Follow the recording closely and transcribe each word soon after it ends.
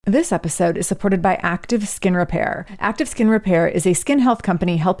This episode is supported by Active Skin Repair. Active Skin Repair is a skin health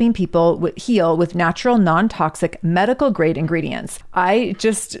company helping people heal with natural, non-toxic, medical-grade ingredients. I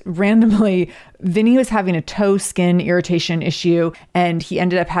just randomly, Vinny was having a toe skin irritation issue, and he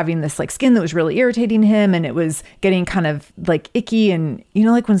ended up having this like skin that was really irritating him, and it was getting kind of like icky, and you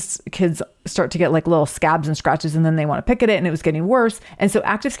know, like when kids start to get like little scabs and scratches and then they want to pick at it, and it was getting worse. And so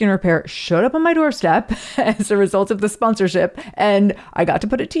Active Skin Repair showed up on my doorstep as a result of the sponsorship, and I got to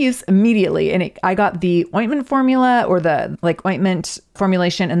put it to use immediately. And I got the ointment formula, or the like ointment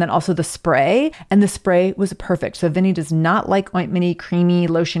formulation, and then also the spray, and the spray was perfect. So Vinny does not like ointmenty, creamy,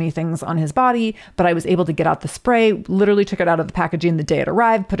 lotiony things on his body, but I was able to get out the spray, literally took it out of the packaging the day it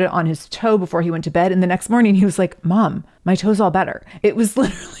arrived, put it on his toe before he went to bed. And the next morning he was like, "Mom, my toe's all better." It was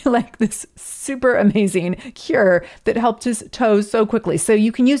literally like this super amazing cure that helped his toes so quickly. So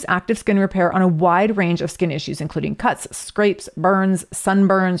you can use Active Skin Repair on a wide range of skin issues, including cuts, scrapes, burns,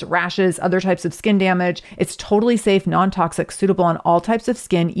 sunburns, rashes, other types of skin damage. It's totally safe, non-toxic, suitable on all types of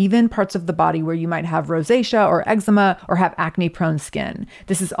skin, even parts of the body where you might have rosacea or eczema or have acne-prone skin.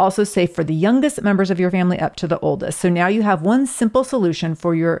 This is also safe for the youngest members of your family up to the oldest. So now you have one simple solution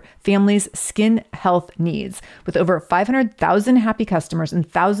for your family's skin health needs. With over 500,000 happy customers and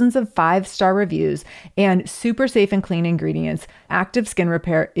thousands of 5-star reviews and super safe and clean ingredients, Active Skin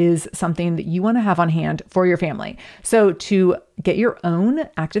Repair is something that you want to have on hand for your family. So to get your own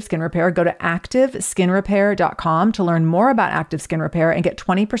Active Skin Repair, go to activeskinrepair.com to learn more about Active Skin Repair and get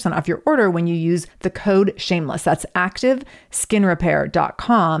 20% off your order when you use the code SHAMELESS. That's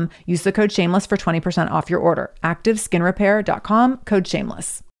activeskinrepair.com. Use the code SHAMELESS for 20% off your order. activeskinrepair.com, code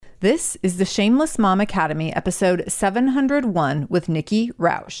SHAMELESS. This is the Shameless Mom Academy, episode 701 with Nikki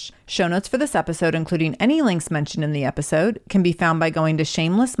Rausch. Show notes for this episode, including any links mentioned in the episode, can be found by going to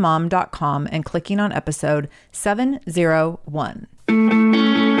shamelessmom.com and clicking on episode 701.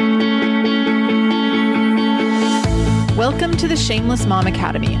 Welcome to the Shameless Mom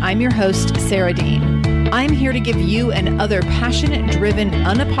Academy. I'm your host, Sarah Dean. I'm here to give you and other passionate, driven,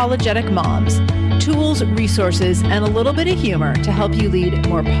 unapologetic moms tools, resources, and a little bit of humor to help you lead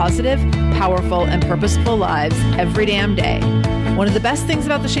more positive, powerful, and purposeful lives every damn day. One of the best things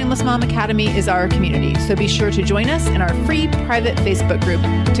about the Shameless Mom Academy is our community, so be sure to join us in our free private Facebook group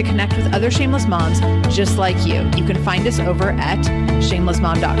to connect with other shameless moms just like you. You can find us over at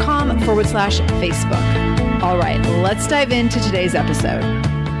shamelessmom.com/Facebook. All right, let's dive into today's episode.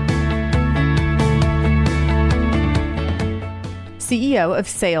 CEO of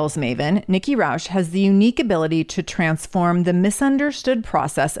Sales Maven, Nikki Rausch has the unique ability to transform the misunderstood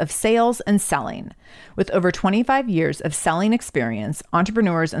process of sales and selling. With over 25 years of selling experience,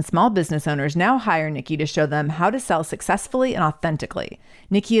 entrepreneurs and small business owners now hire Nikki to show them how to sell successfully and authentically.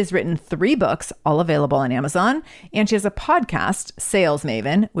 Nikki has written 3 books, all available on Amazon, and she has a podcast, Sales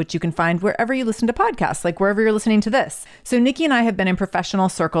Maven, which you can find wherever you listen to podcasts, like wherever you're listening to this. So Nikki and I have been in professional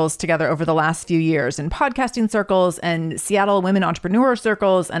circles together over the last few years, in podcasting circles and Seattle women entrepreneur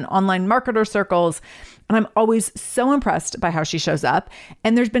circles and online marketer circles. And I'm always so impressed by how she shows up.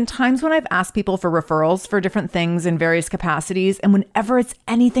 And there's been times when I've asked people for referrals for different things in various capacities. And whenever it's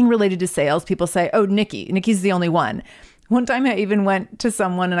anything related to sales, people say, "Oh, Nikki's the only one." One time I even went to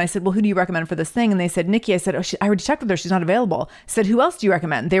someone and I said, "Well, who do you recommend for this thing?" And they said, "Nikki." I said, "Oh, I already checked with her. She's not available." I said, "Who else do you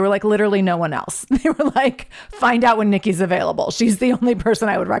recommend?" They were like, "Literally no one else." They were like, "Find out when Nikki's available. She's the only person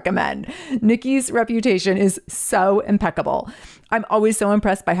I would recommend." Nikki's reputation is so impeccable. I'm always so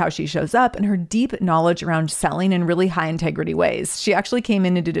impressed by how she shows up and her deep knowledge around selling in really high integrity ways. She actually came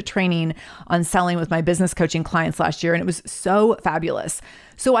in and did a training on selling with my business coaching clients last year, and it was so fabulous.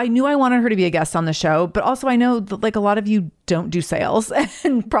 So I knew I wanted her to be a guest on the show, but also I know that like a lot of you don't do sales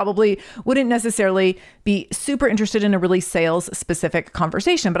and probably wouldn't necessarily be super interested in a really sales specific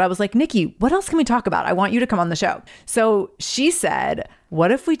conversation. But I was like, "Nikki, what else can we talk about? I want you to come on the show." So she said,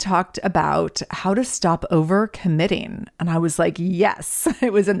 "What if we talked about how to stop overcommitting?" And I was like, yes.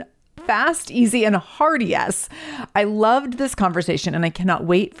 It was a fast, easy, and hard yes. I loved this conversation and I cannot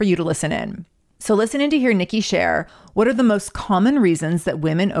wait for you to listen in. So listen in to hear Nikki share what are the most common reasons that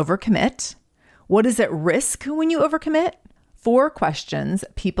women overcommit, what is at risk when you overcommit, 4 questions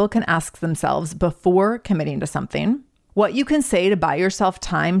people can ask themselves before committing to something, what you can say to buy yourself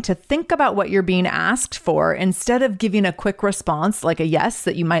time to think about what you're being asked for instead of giving a quick response like a yes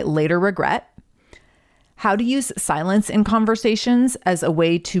that you might later regret, how to use silence in conversations as a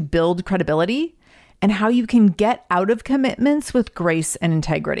way to build credibility, and how you can get out of commitments with grace and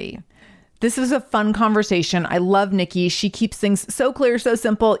integrity. This was a fun conversation. I love Nikki. She keeps things so clear, so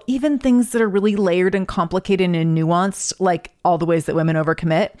simple, even things that are really layered and complicated and nuanced, like all the ways that women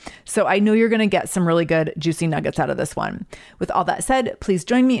overcommit. So I know you're going to get some really good, juicy nuggets out of this one. With all that said, please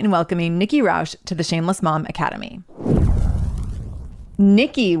join me in welcoming Nikki Rausch to the Shameless Mom Academy.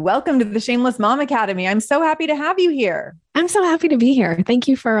 Nikki, welcome to the Shameless Mom Academy. I'm so happy to have you here. I'm so happy to be here. Thank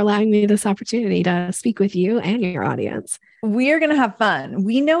you for allowing me this opportunity to speak with you and your audience. We are going to have fun.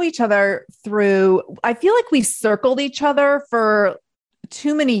 We know each other through, I feel like we circled each other for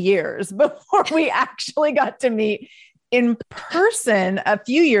too many years before we actually got to meet in person a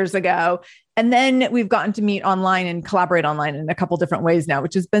few years ago. And then we've gotten to meet online and collaborate online in a couple different ways now,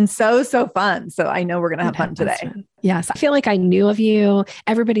 which has been so fun. So I know we're going to have fun today. Yes. I feel like I knew of you.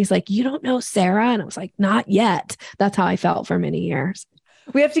 Everybody's like, you don't know Sarah? And I was like, not yet. That's how I felt for many years.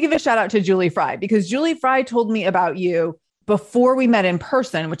 We have to give a shout out to Julie Fry because Julie Fry told me about you before we met in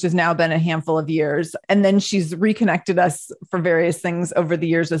person, which has now been a handful of years. And then she's reconnected us for various things over the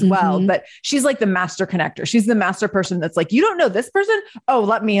years as well. But she's like the master connector. She's the master person that's like, you don't know this person? Oh,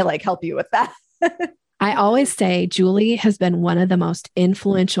 let me like help you with that. I always say Julie has been one of the most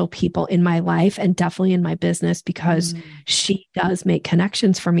influential people in my life and definitely in my business because she does make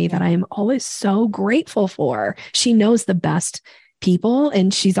connections for me that I am always so grateful for. She knows the best people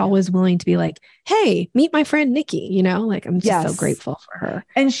and she's always willing to be like, hey, meet my friend Nikki, like I'm just so grateful for her.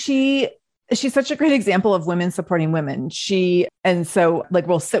 And she's such a great example of women supporting women. And so like,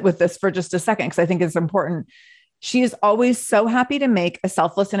 we'll sit with this for just a second because I think it's important. She is always so happy to make a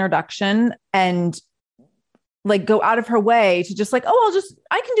selfless introduction and like go out of her way to just like, oh,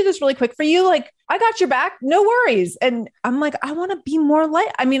 I can do this really quick for you. Like, I got your back, no worries. And I'm like, I want to be more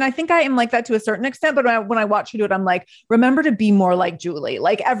like, I think I am like that to a certain extent, but when I watch you do it, I'm like, remember to be more like Julie,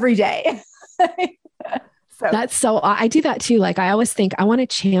 like every day. I do that too. Like I always think I want to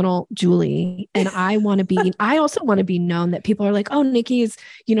channel Julie and I also want to be known that people are like, oh, Nikki's,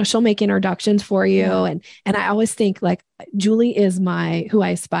 she'll make introductions for you. Yeah. And I always think like Julie is who I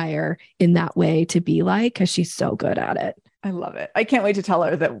aspire in that way to be like, cause she's so good at it. I love it. I can't wait to tell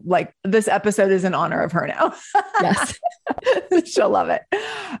her that like this episode is in honor of her now. Yes. She'll love it.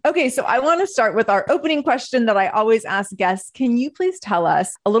 Okay. So I want to start with our opening question that I always ask guests. Can you please tell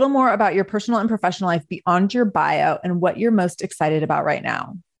us a little more about your personal and professional life beyond your bio and what you're most excited about right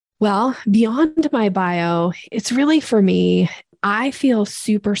now? Well, beyond my bio, it's really for me, I feel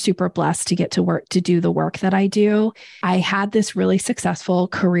super, super blessed to get to do the work that I do. I had this really successful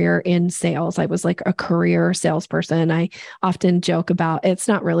career in sales. I was like a career salesperson. I often joke about, it's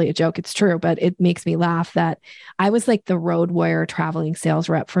not really a joke, it's true, but it makes me laugh that I was like the road warrior traveling sales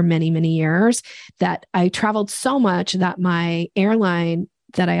rep for many, many years, that I traveled so much that my airline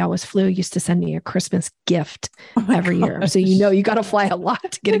that I always flew used to send me a Christmas gift every year. So, you got to fly a lot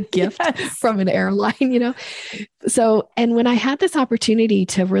to get a gift from an airline, So, and when I had this opportunity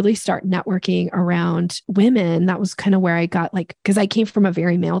to really start networking around women, that was kind of where I got because I came from a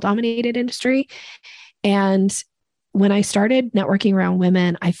very male dominated industry. And when I started networking around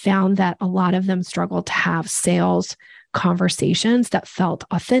women, I found that a lot of them struggled to have sales conversations that felt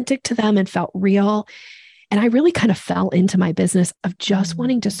authentic to them and felt real. And I really kind of fell into my business of just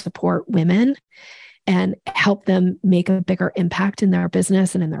wanting to support women and help them make a bigger impact in their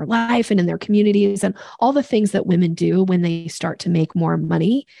business and in their life and in their communities and all the things that women do when they start to make more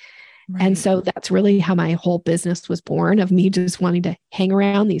money. Right. And so that's really how my whole business was born, of me just wanting to hang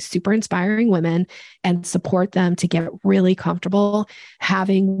around these super inspiring women and support them to get really comfortable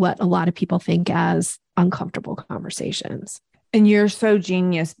having what a lot of people think as uncomfortable conversations. And you're so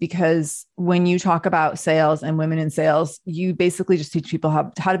genius because when you talk about sales and women in sales, you basically just teach people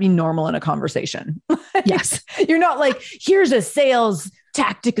how to be normal in a conversation. Yes. You're not like, here's a sales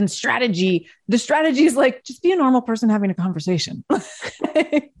tactic and strategy. The strategy is like, just be a normal person having a conversation.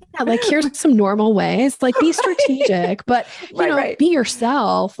 Yeah, like here's some normal ways, like be strategic, but be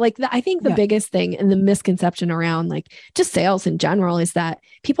yourself. Like I think the biggest thing and the misconception around like just sales in general is that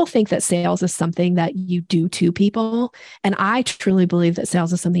people think that sales is something that you do to people. And I truly believe that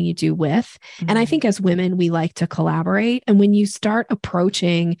sales is something you do with. Mm-hmm. And I think as women, we like to collaborate. And when you start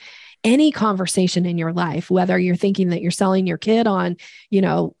approaching any conversation in your life, whether you're thinking that you're selling your kid on,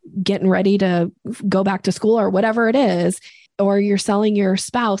 getting ready to go back to school or whatever it is, or you're selling your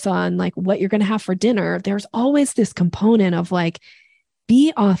spouse on like what you're going to have for dinner, there's always this component of like,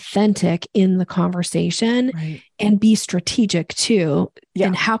 be authentic in the conversation and be strategic too. Yeah.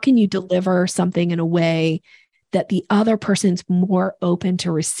 And how can you deliver something in a way that the other person's more open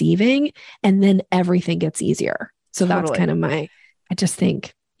to receiving, and then everything gets easier. So that's kind of I just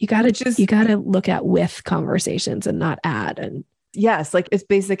think you got to look at with conversations and not add. And Yes. Like it's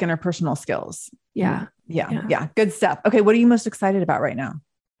basic interpersonal skills. Yeah. Yeah. Good stuff. Okay. What are you most excited about right now?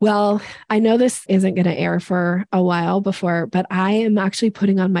 Well, I know this isn't going to air for a while before, but I am actually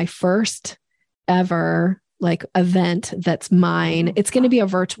putting on my first ever like event that's mine. It's going to be a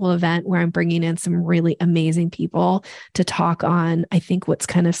virtual event where I'm bringing in some really amazing people to talk on, I think, what's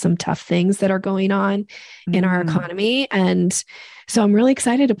kind of some tough things that are going on in our economy. And so I'm really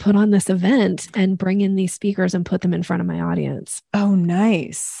excited to put on this event and bring in these speakers and put them in front of my audience. Oh,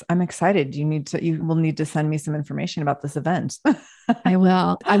 nice. I'm excited. You will need to send me some information about this event. I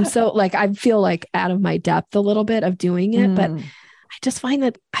will. I'm so like, I feel like out of my depth a little bit of doing it, but I just find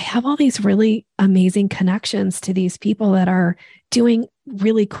that I have all these really amazing connections to these people that are doing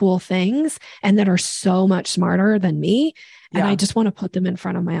really cool things and that are so much smarter than me. And I just want to put them in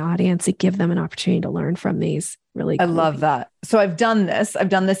front of my audience and give them an opportunity to learn from these really cool I love people. that. So I've done this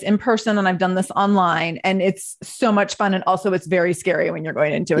in person and I've done this online, and it's so much fun. And also it's very scary when you're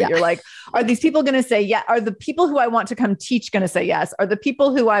going into it. You're like, are these people going to say yes? Are the people who I want to come teach going to say yes? Are the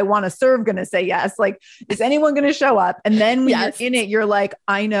people who I want to serve going to say yes? Like, is anyone going to show up? And then when you're in it, you're like,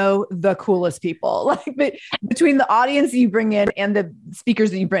 I know the coolest people, like between the audience that you bring in and the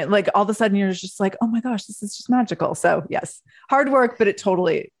speakers that you bring, like all of a sudden you're just like, oh my gosh, this is just magical. So yes, hard work, but it's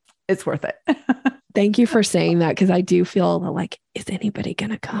worth it. Thank you for saying that, because I do feel like, is anybody going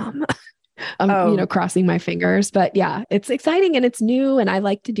to come? I'm, crossing my fingers, but yeah, it's exciting and it's new. And I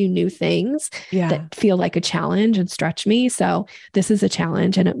like to do new things that feel like a challenge and stretch me. So this is a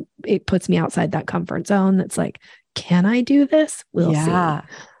challenge, and it puts me outside that comfort zone. That's like, can I do this? We'll see.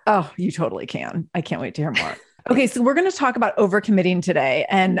 Oh, you totally can. I can't wait to hear more. Okay. So we're going to talk about overcommitting today.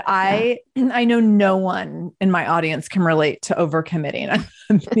 And I know no one in my audience can relate to overcommitting.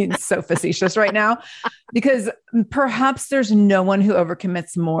 I'm being so facetious right now, because perhaps there's no one who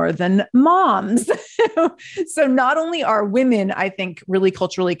overcommits more than moms. So not only are women, I think, really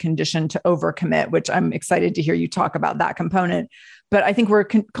culturally conditioned to overcommit, which I'm excited to hear you talk about that component, but I think we're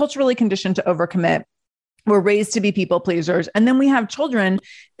culturally conditioned to overcommit. We're raised to be people pleasers. And then we have children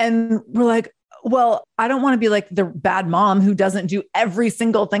and we're like, well, I don't want to be like the bad mom who doesn't do every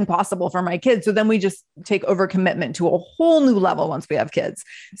single thing possible for my kids. So then we just take overcommitment to a whole new level once we have kids.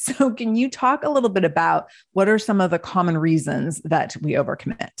 So can you talk a little bit about what are some of the common reasons that we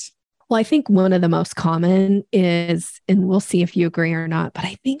overcommit? Well, I think one of the most common is, and we'll see if you agree or not, but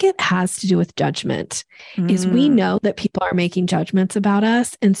I think it has to do with judgment, is we know that people are making judgments about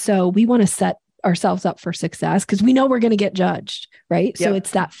us. And so we want to set ourselves up for success because we know we're going to get judged, right? So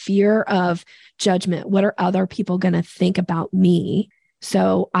it's that fear of judgment. What are other people going to think about me?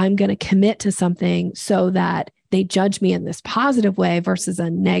 So I'm going to commit to something so that they judge me in this positive way versus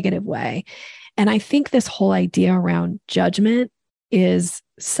a negative way. And I think this whole idea around judgment is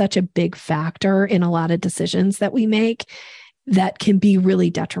such a big factor in a lot of decisions that we make that can be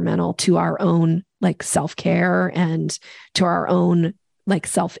really detrimental to our own like self-care and to our own like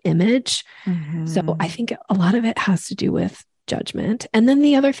self-image. So I think a lot of it has to do with judgment. And then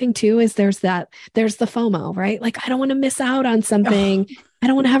the other thing too, is there's the FOMO, right? Like, I don't want to miss out on something. I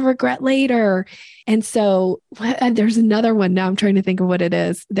don't want to have regret later. And so there's another one. Now I'm trying to think of what it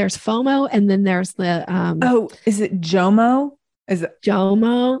is. There's FOMO. And then there's the, is it JOMO? Is it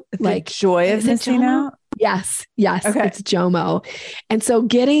JOMO? Like joy of missing out? Yes. Okay. It's JOMO. And so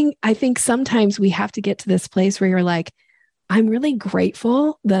I think sometimes we have to get to this place where you're like, I'm really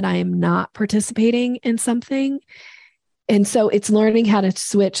grateful that I am not participating in something. And so it's learning how to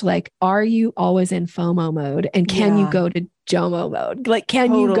switch. Like, are you always in FOMO mode? And can you go to JOMO mode? Like,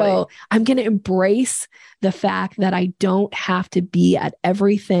 can you go, I'm going to embrace the fact that I don't have to be at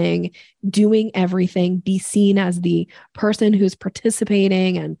everything, doing everything, be seen as the person who's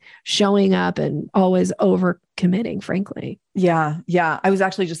participating and showing up and always over committing, frankly. Yeah. I was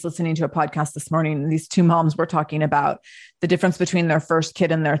actually just listening to a podcast this morning, and these two moms were talking about the difference between their first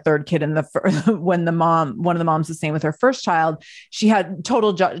kid and their third kid. And when one of the moms was saying with her first child, she had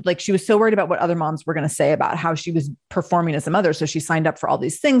total like she was so worried about what other moms were going to say about how she was performing as a mother. So she signed up for all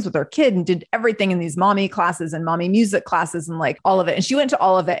these things with her kid and did everything in these mommy classes and mommy music classes and like all of it. And she went to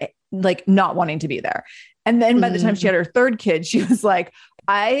all of it, like not wanting to be there. And then by the time she had her third kid, she was like,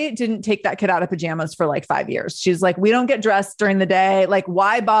 I didn't take that kid out of pajamas for like 5 years. She's like, we don't get dressed during the day. Like,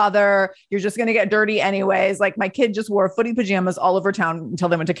 why bother? You're just going to get dirty anyways. Like, my kid just wore footy pajamas all over town until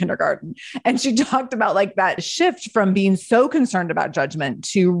they went to kindergarten. And she talked about like that shift from being so concerned about judgment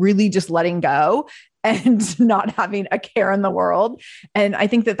to really just letting go and not having a care in the world. And I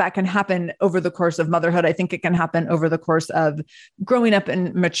think that can happen over the course of motherhood. I think it can happen over the course of growing up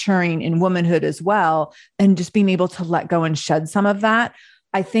and maturing in womanhood as well. And just being able to let go and shed some of that.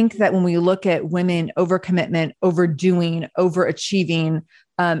 I think that when we look at women overcommitment, overdoing, overachieving,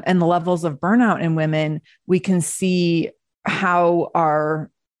 and the levels of burnout in women, we can see how our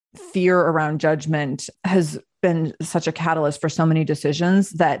fear around judgment has been such a catalyst for so many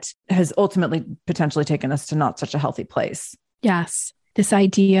decisions that has ultimately potentially taken us to not such a healthy place. Yes. This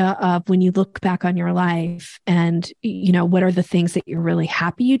idea of when you look back on your life and, what are the things that you're really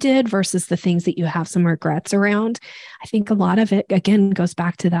happy you did versus the things that you have some regrets around. I think a lot of it, again, goes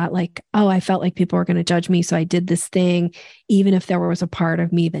back to that, like, oh, I felt like people were going to judge me. So I did this thing, even if there was a part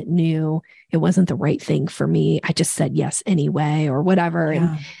of me that knew it wasn't the right thing for me. I just said yes anyway, or whatever. Yeah.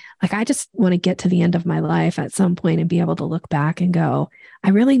 And like, I just want to get to the end of my life at some point and be able to look back and go,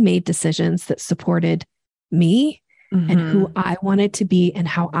 I really made decisions that supported me and who I wanted to be and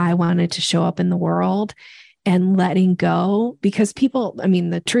how I wanted to show up in the world, and letting go, because people,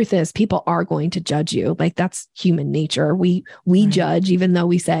 the truth is people are going to judge you. Like, that's human nature. We judge, even though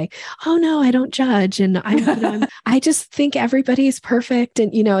we say, oh no, I don't judge. And I just think everybody's perfect.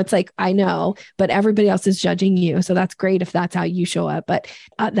 And, it's like, I know, but everybody else is judging you. So that's great if that's how you show up. But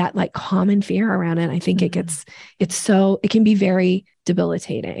that like common fear around it, I think it can be very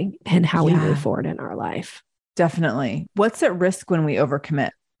debilitating in how we move forward in our life. Definitely. What's at risk when we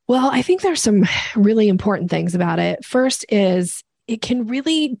overcommit? Well, I think there's some really important things about it. First is it can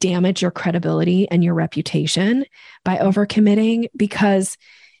really damage your credibility and your reputation by overcommitting, because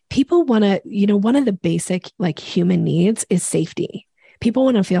people want to, one of the basic like human needs is safety. People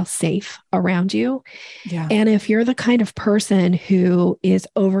want to feel safe around you. Yeah. And if you're the kind of person who is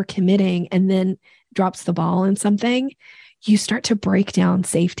overcommitting and then drops the ball in something, you start to break down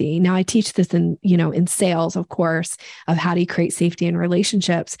safety. Now, I teach this in sales, of course, of how do you create safety in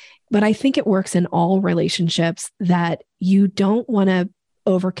relationships. But I think it works in all relationships that you don't want to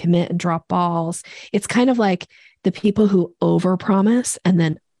overcommit and drop balls. It's kind of like the people who overpromise and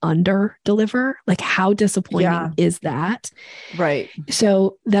then under deliver. Like, how disappointing is that? Right.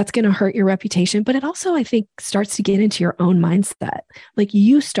 So that's going to hurt your reputation, but it also, I think, starts to get into your own mindset. Like,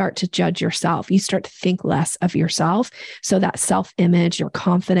 you start to judge yourself. You start to think less of yourself. So that self-image, your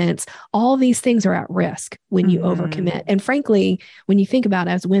confidence, all these things are at risk when you overcommit. And frankly, when you think about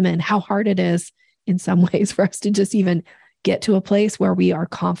it as women, how hard it is in some ways for us to just even get to a place where we are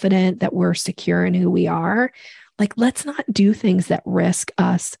confident, that we're secure in who we are. Like, let's not do things that risk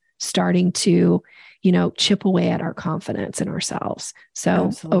us starting to, chip away at our confidence in ourselves. So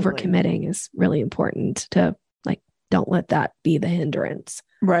overcommitting is really important to don't let that be the hindrance.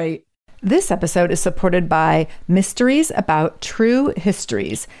 Right. This episode is supported by Mysteries About True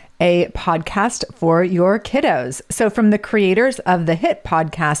Histories, a podcast for your kiddos. So from the creators of the hit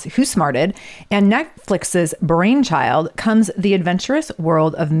podcast Who Smarted and Netflix's Brainchild comes the adventurous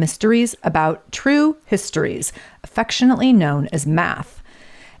world of Mysteries About True Histories, affectionately known as Math.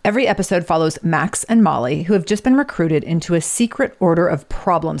 Every episode follows Max and Molly, who have just been recruited into a secret order of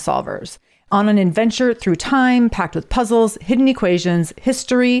problem solvers, on an adventure through time packed with puzzles, hidden equations,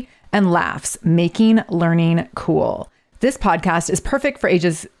 history, and laughs, making learning cool. This podcast is perfect for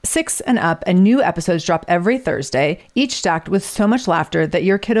ages 6 and up, and new episodes drop every Thursday, each stacked with so much laughter that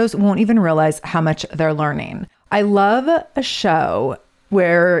your kiddos won't even realize how much they're learning. I love a show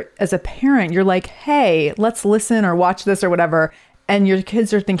where, as a parent, you're like, hey, let's listen or watch this or whatever, and your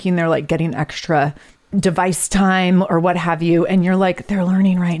kids are thinking they're like getting extra device time or what have you, and you're like, they're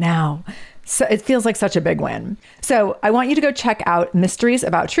learning right now. So it feels like such a big win. So I want you to go check out Mysteries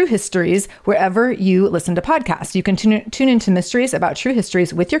About True Histories wherever you listen to podcasts. You can tune into Mysteries About True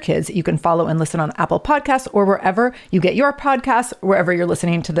Histories with your kids. You can follow and listen on Apple Podcasts or wherever you get your podcasts, wherever you're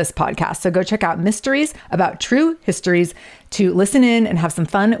listening to this podcast. So go check out Mysteries About True Histories to listen in and have some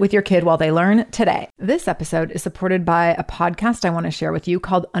fun with your kid while they learn today. This episode is supported by a podcast I want to share with you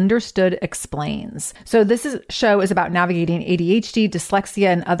called Understood Explains. So this show is about navigating ADHD, dyslexia,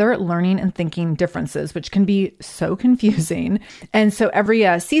 and other learning and thinking differences, which can be so confusing. And so every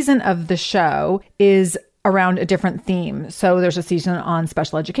season of the show is around a different theme. So there's a season on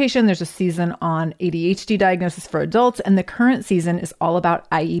special education, there's a season on ADHD diagnosis for adults, and the current season is all about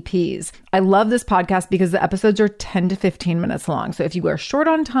IEPs. I love this podcast because the episodes are 10 to 15 minutes long. So if you are short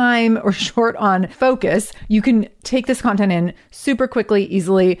on time or short on focus, you can take this content in super quickly,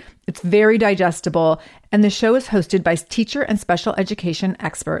 easily. It's very digestible. And the show is hosted by teacher and special education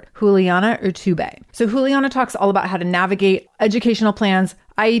expert Juliana Urtubey. So Juliana talks all about how to navigate educational plans,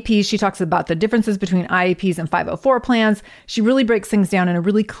 IEPs. She talks about the differences between IEPs and 504 plans. She really breaks things down in a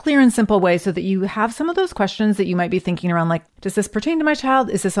really clear and simple way so that you have some of those questions that you might be thinking around, like, does this pertain to my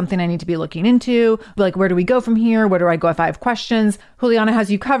child? Is this something I need to be looking into? Like, where do we go from here? Where do I go if I have questions? Juliana has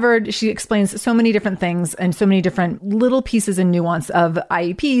you covered. She explains so many different things and so many different little pieces and nuance of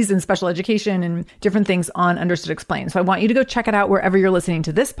IEPs and special education and different things on Understood Explains. So I want you to go check it out wherever you're listening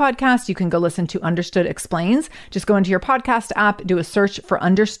to this podcast. You can go listen to Understood Explains. Just go into your podcast app, do a search for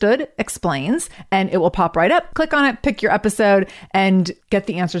Understood Explains, and it will pop right up. Click on it, pick your episode, and get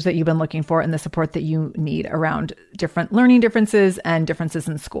the answers that you've been looking for and the support that you need around different learning differences and differences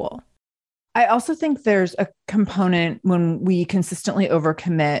in school. I also think there's a component when we consistently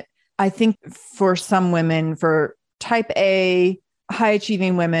overcommit. I think for some women, for type A, high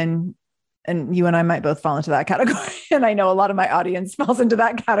achieving women, and you and I might both fall into that category, and I know a lot of my audience falls into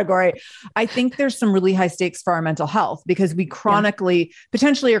that category. I think there's some really high stakes for our mental health because we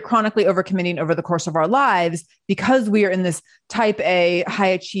potentially are chronically overcommitting over the course of our lives because we are in this type A, high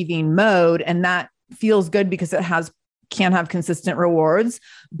achieving mode. And that feels good because it can have consistent rewards.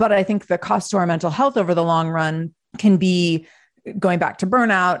 But I think the cost to our mental health over the long run can be going back to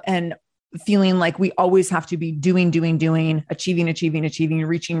burnout and feeling like we always have to be doing, achieving,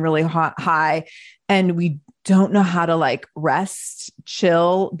 reaching really high. And we don't know how to like rest,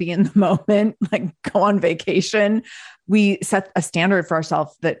 chill, be in the moment, like go on vacation. We set a standard for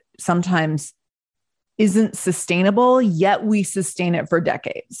ourselves that sometimes isn't sustainable, yet we sustain it for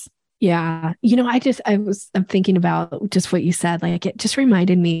decades. Yeah. I'm thinking about just what you said. Like, it just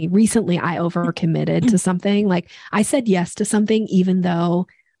reminded me recently, I overcommitted to something. Like, I said yes to something, even though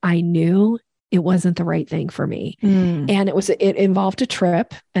I knew it wasn't the right thing for me. And it involved a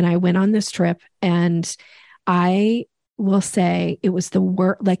trip, and I went on this trip, and I will say it was the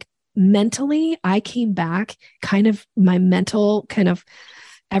work, like mentally, I came back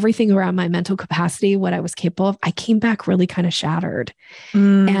everything around my mental capacity, what I was capable of, I came back really kind of shattered.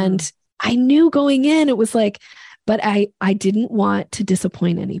 And I knew going in, it was like, but I didn't want to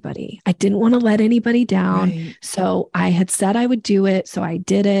disappoint anybody. I didn't want to let anybody down. Right. So I had said I would do it. So I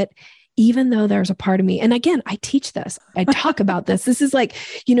did it, even though there's a part of me. And again, I teach this, I talk about this. This is like,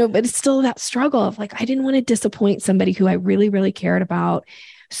 but it's still that struggle of like, I didn't want to disappoint somebody who I really, really cared about.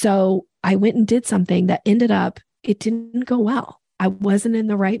 So I went and did something that ended up, it didn't go well. I wasn't in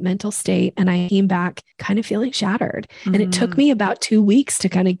the right mental state, and I came back kind of feeling shattered. And it took me about 2 weeks to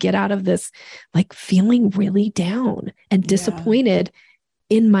kind of get out of this, like feeling really down and disappointed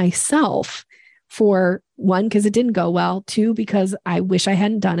in myself, for one, because it didn't go well. Two, because I wish I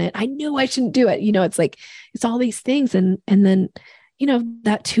hadn't done it. I knew I shouldn't do it. It's like, it's all these things. And then,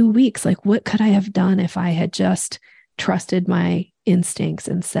 that 2 weeks, like, what could I have done if I had just trusted my instincts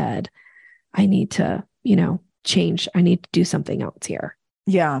and said, I need to, change. I need to do something else here.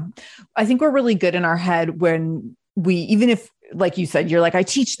 Yeah. I think we're really good in our head when even if, like you said, you're like, I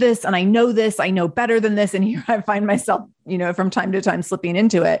teach this and I know this, I know better than this. And here I find myself, from time to time slipping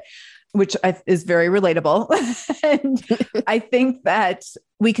into it, which is very relatable. And I think that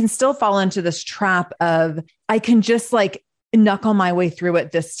we can still fall into this trap of, I can just like knuckle my way through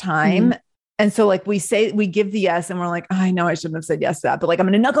it this time. And so like we give the yes and we're like, oh, I know I shouldn't have said yes to that, but like, I'm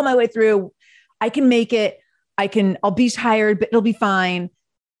going to knuckle my way through. I can make it. I'll be tired, but it'll be fine.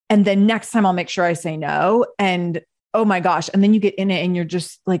 And then next time I'll make sure I say no. And oh my gosh. And then you get in it and you're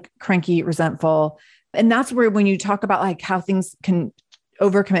just like cranky, resentful. And that's where, when you talk about like how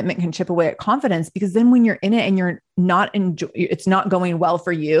overcommitment can chip away at confidence, because then when you're in it and you're not it's not going well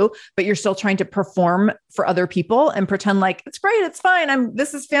for you, but you're still trying to perform for other people and pretend like it's great, it's fine,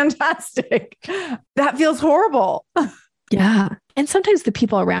 this is fantastic. That feels horrible. Yeah. And sometimes the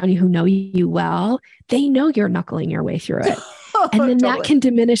people around you who know you well, they know you're knuckling your way through it. And then that can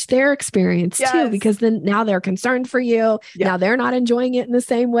diminish their experience too, because then now they're concerned for you. Yeah. Now they're not enjoying it in the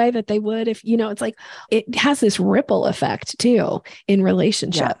same way that they would if, it's like, it has this ripple effect too in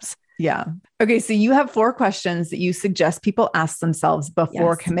relationships. Yeah. Okay. So you have 4 questions that you suggest people ask themselves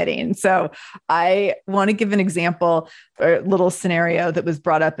before committing. So I want to give an example, a little scenario that was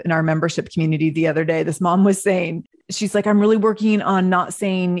brought up in our membership community the other day. This mom was saying, she's like, I'm really working on not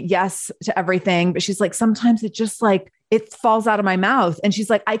saying yes to everything, but she's like, sometimes it just like, it falls out of my mouth. And she's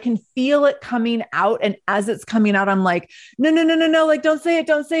like, I can feel it coming out. And as it's coming out, I'm like, no, like, don't say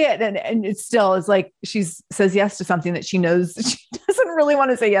it. And it still is like, she says yes to something that she knows she doesn't really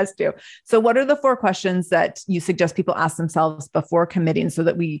want to say yes to. So what are the 4 questions that you suggest people ask themselves before committing so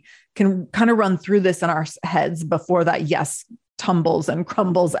that we can kind of run through this in our heads before that yes tumbles and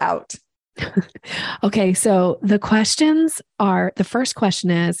crumbles out? Okay. So the questions are, the first question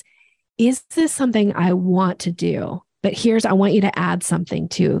is this something I want to do? But I want you to add something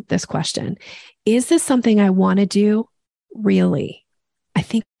to this question. Is this something I want to do? Really? I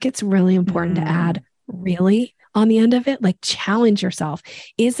think it's really important to add really on the end of it, like challenge yourself.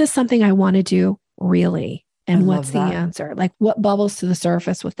 Is this something I want to do? Really? And what's the answer? Like what bubbles to the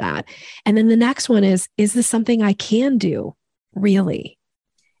surface with that? And then the next one is this something I can do? Really?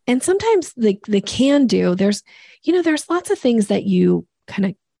 And sometimes the can do, there's lots of things that you kind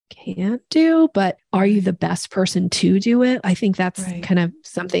of can't do, but are you the best person to do it? I think that's kind of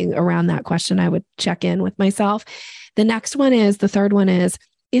something around that question I would check in with myself. The third one is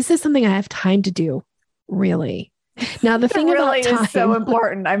this something I have time to do? Really? Now, the thing really about time is so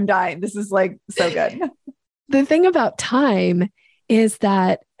important. I'm dying. This is like so good. The thing about time is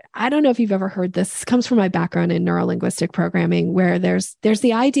that I don't know if you've ever heard this. This comes from my background in neurolinguistic programming, where there's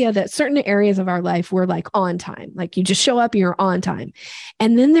the idea that certain areas of our life we're like on time, like you just show up and you're on time.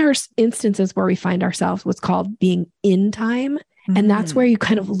 And then there's instances where we find ourselves what's called being in time. And that's where you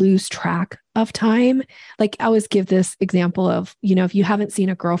kind of lose track of time. Like I always give this example of, if you haven't seen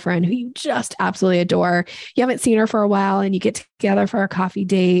a girlfriend who you just absolutely adore, you haven't seen her for a while and you get together for a coffee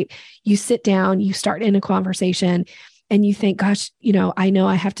date, you sit down, you start in a conversation and you think, gosh, I know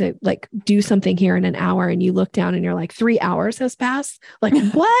I have to like do something here in an hour. And you look down and you're like, 3 hours has passed. Like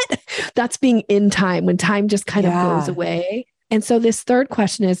what? That's being in time when time just kind of goes away. And so this third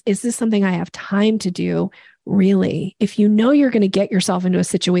question is this something I have time to do? Really? If you know you're going to get yourself into a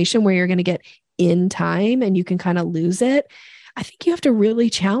situation where you're going to get in time and you can kind of lose it, I think you have to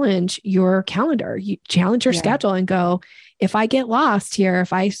really challenge your calendar. You challenge your schedule and go, if I get lost here,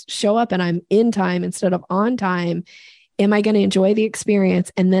 if I show up and I'm in time instead of on time, am I going to enjoy the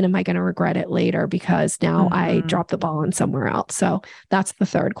experience? And then am I going to regret it later because now I dropped the ball on somewhere else? So that's the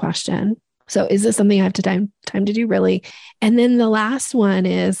third question. So is this something I have time to do? Really? And then the last one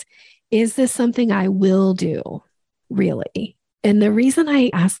is this something I will do? Really? And the reason I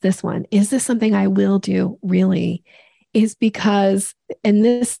ask this one, is this something I will do? Really? Is because, and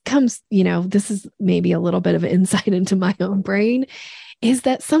this comes, this is maybe a little bit of insight into my own brain, is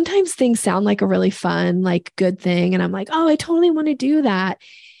that sometimes things sound like a really fun, like good thing. And I'm like, oh, I totally want to do that.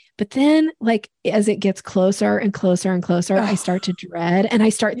 But then like, as it gets closer and closer and closer, I start to dread and I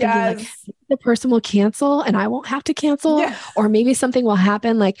start thinking like the person will cancel and I won't have to cancel, or maybe something will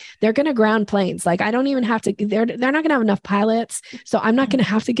happen. Like they're going to ground planes. Like I don't even have to, they're not going to have enough pilots. So I'm not going to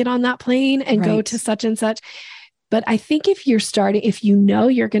have to get on that plane and go to such and such. But I think if you're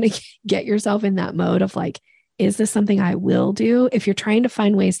going to get yourself in that mode of like, is this something I will do? If you're trying to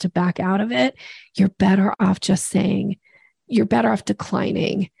find ways to back out of it, you're better off declining,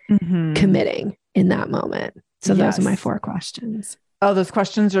 committing in that moment. So those are my 4 questions. Oh, those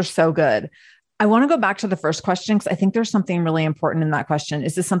questions are so good. I want to go back to the first question because I think there's something really important in that question.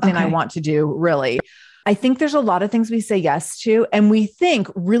 Is this something I want to do? Really? I think there's a lot of things we say yes to, and we think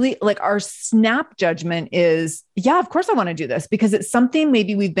really like our snap judgment is, yeah, of course I want to do this because it's something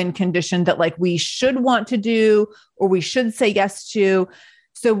maybe we've been conditioned that like we should want to do, or we should say yes to.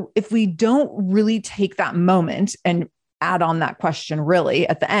 So if we don't really take that moment and add on that question really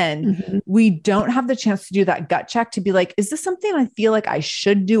at the end, we don't have the chance to do that gut check to be like, is this something I feel like I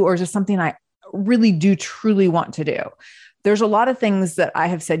should do? Or is this something I really do truly want to do? There's a lot of things that I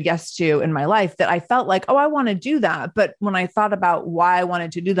have said yes to in my life that I felt like, oh, I want to do that. But when I thought about why I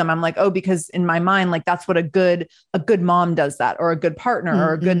wanted to do them, I'm like, oh, because in my mind, like that's what a good mom does that, or a good partner,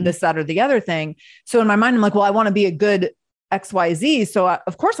 or a good this, that, or the other thing. So in my mind, I'm like, well, I want to be a good XYZ. So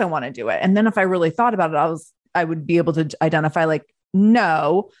of course I want to do it. And then if I really thought about it, I would be able to identify like,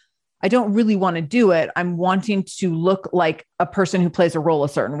 no, I don't really want to do it. I'm wanting to look like a person who plays a role a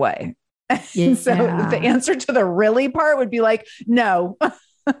certain way. Yeah. So the answer to the really part would be like, no.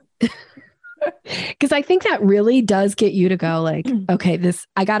 Because I think that really does get you to go like, okay,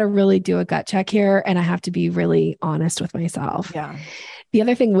 I got to really do a gut check here. And I have to be really honest with myself. Yeah. The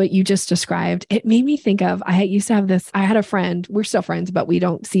other thing, what you just described, it made me think of, I had a friend, we're still friends, but we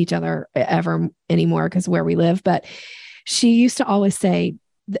don't see each other ever anymore because where we live. But she used to always say,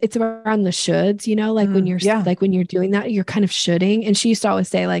 it's around the shoulds, like when you're like, when you're doing that, you're kind of shoulding. And she used to always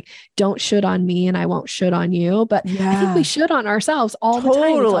say like, don't should on me and I won't should on you. But I think we should on ourselves all the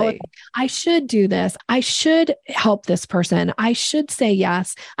time. It's always, I should do this. I should help this person. I should say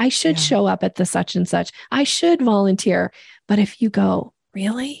yes. I should show up at the such and such. I should volunteer. But if you go,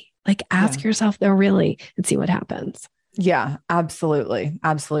 really? Like ask yourself though, really, and see what happens. Yeah, absolutely.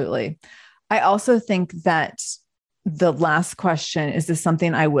 Absolutely. I also think that the last question, is this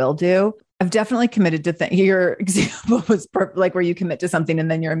something I will do? I've definitely committed to things. Your example was like where you commit to something and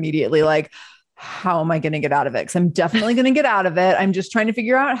then you're immediately like, how am I going to get out of it? Because I'm definitely going to get out of it. I'm just trying to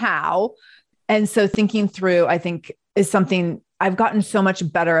figure out how. And so thinking through, I think, is something I've gotten so much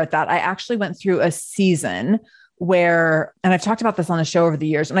better at that. I actually went through a season where, and I've talked about this on the show over the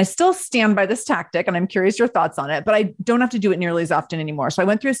years, and I still stand by this tactic, and I'm curious your thoughts on it, but I don't have to do it nearly as often anymore. So I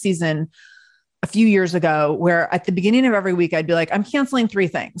went through a season a few years ago where at the beginning of every week, I'd be like, I'm canceling 3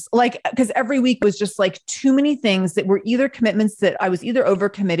 things. Like, because every week was just like too many things that were either commitments that I was either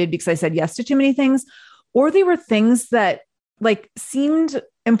overcommitted because I said yes to too many things, or they were things that like seemed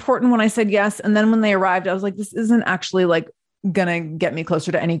important when I said yes. And then when they arrived, I was like, this isn't actually like going to get me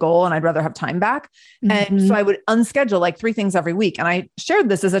closer to any goal. And I'd rather have time back. Mm-hmm. And so I would unschedule like 3 things every week. And I shared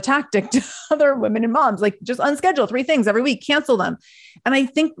this as a tactic to other women and moms, like just unschedule 3 things every week, cancel them. And I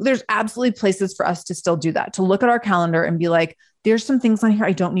think there's absolutely places for us to still do that, to look at our calendar and be like, there's some things on here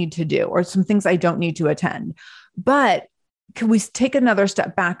I don't need to do, or some things I don't need to attend. But can we take another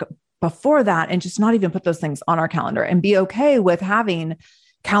step back before that and just not even put those things on our calendar and be okay with having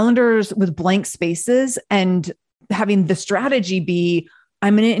calendars with blank spaces and having the strategy be,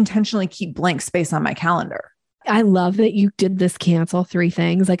 I'm going to intentionally keep blank space on my calendar. I love that you did this cancel 3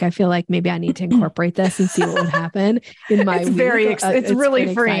 things. Like, I feel like maybe I need to incorporate this and see what would happen in my week. It's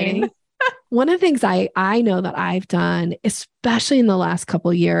really freeing. One of the things I know that I've done, especially in the last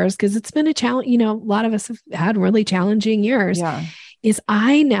couple of years, because it's been a challenge, you know, a lot of us have had really challenging years, is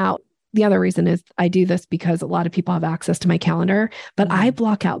the other reason is I do this because a lot of people have access to my calendar, but I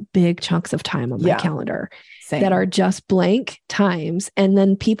block out big chunks of time on my calendar. Same. That are just blank times. And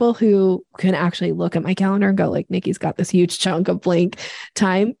then people who can actually look at my calendar and go like, Nikki's got this huge chunk of blank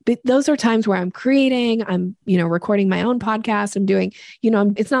time. But those are times where I'm creating, I'm, recording my own podcast. I'm doing,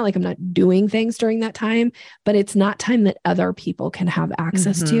 it's not like I'm not doing things during that time, but it's not time that other people can have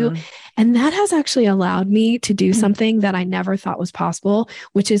access to. And that has actually allowed me to do something that I never thought was possible,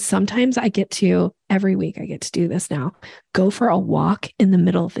 which is sometimes every week I get to do this now, go for a walk in the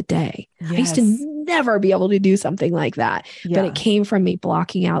middle of the day. Yes. I used to never be able to do something like that, but it came from me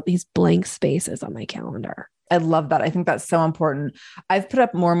blocking out these blank spaces on my calendar. I love that. I think that's so important. I've put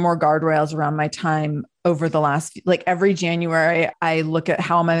up more and more guardrails around my time over the last, like every January, I look at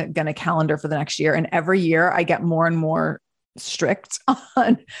how am I going to calendar for the next year. And every year I get more and more strict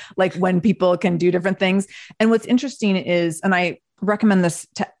on like when people can do different things. And what's interesting is, and I recommend this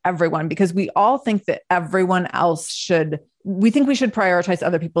to everyone because we all think that everyone else we think we should prioritize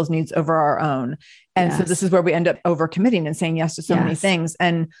other people's needs over our own. And so this is where we end up overcommitting and saying yes to so many things.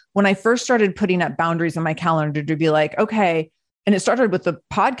 And when I first started putting up boundaries on my calendar to be like, okay, and it started with the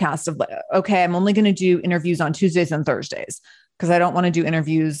podcast of like, okay, I'm only going to do interviews on Tuesdays and Thursdays because I don't want to do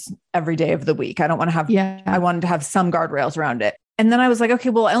interviews every day of the week. I don't want to have, I wanted to have some guardrails around it. And then I was like, okay,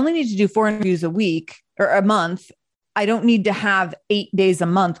 well, I only need to do 4 interviews a week or a month. I don't need to have 8 days a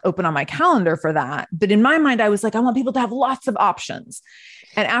month open on my calendar for that. But in my mind, I was like, I want people to have lots of options.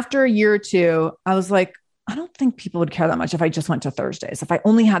 And after a year or two, I was like, I don't think people would care that much if I just went to Thursdays, if I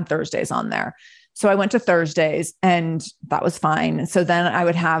only had Thursdays on there. So I went to Thursdays and that was fine. So then I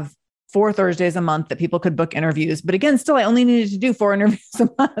would have 4 Thursdays a month that people could book interviews. But again, still, I only needed to do 4 interviews a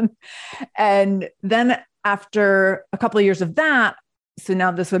month. And then after a couple of years of that, so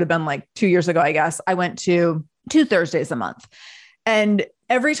now this would have been like 2 years ago, I guess, I went to 2 Thursdays a month. And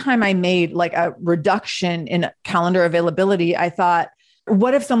every time I made like a reduction in calendar availability, I thought,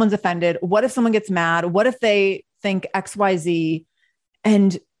 what if someone's offended? What if someone gets mad? What if they think XYZ?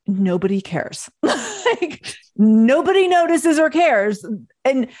 And nobody cares. Like nobody notices or cares.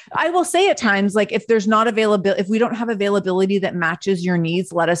 And I will say at times, like if there's not availability, if we don't have availability that matches your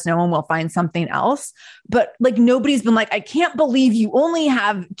needs, let us know and we'll find something else. But like, nobody's been like, I can't believe you only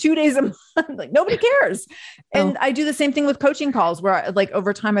have 2 days a month. Like nobody cares. And I do the same thing with coaching calls where like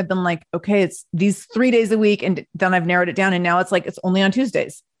over time I've been like, okay, it's these 3 days a week. And then I've narrowed it down. And now it's like, it's only on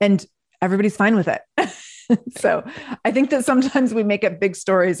Tuesdays and everybody's fine with it. So I think that sometimes we make up big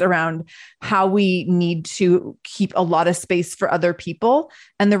stories around how we need to keep a lot of space for other people.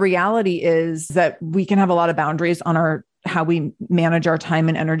 And the reality is that we can have a lot of boundaries on how we manage our time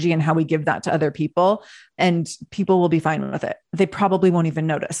and energy and how we give that to other people. And people will be fine with it. They probably won't even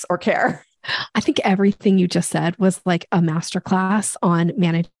notice or care. I think everything you just said was like a masterclass on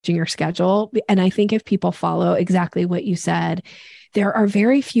managing your schedule. And I think if people follow exactly what you said, there are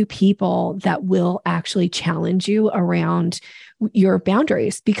very few people that will actually challenge you around your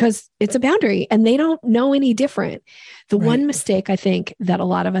boundaries because it's a boundary and they don't know any different. The one mistake I think that a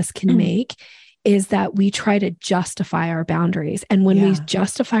lot of us can make is that we try to justify our boundaries. And when we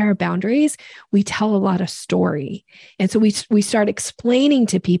justify our boundaries, we tell a lot of story. And so we start explaining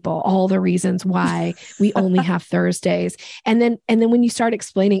to people all the reasons why we only have Thursdays. And then when you start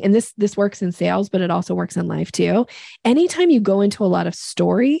explaining, and this works in sales, but it also works in life too. Anytime you go into a lot of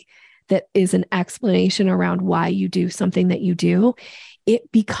story, that is an explanation around why you do something that you do,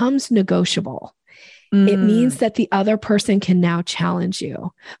 it becomes negotiable. It means that the other person can now challenge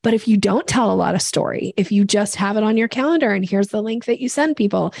you. But if you don't tell a lot of story, if you just have it on your calendar and here's the link that you send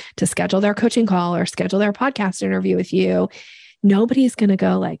people to schedule their coaching call or schedule their podcast interview with you, nobody's going to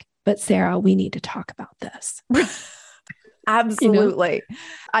go like, but Sarah, we need to talk about this. Absolutely. You know?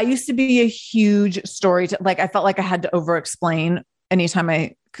 I used to be a huge I felt like I had to over explain anytime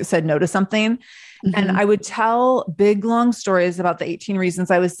I said no to something. Mm-hmm. And I would tell big, long stories about the 18 reasons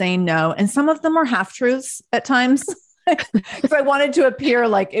I was saying no. And some of them were half truths at times because I wanted to appear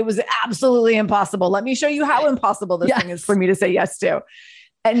like it was absolutely impossible. Let me show you how impossible this thing is for me to say yes to.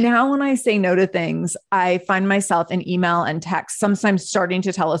 And now when I say no to things, I find myself in email and text, sometimes starting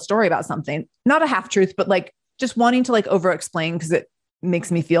to tell a story about something, not a half truth, but like just wanting to like over explain because it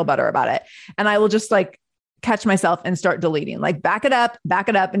makes me feel better about it. And I will just like catch myself and start deleting, like back it up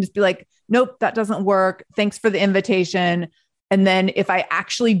and just be like, nope, that doesn't work. Thanks for the invitation. And then if I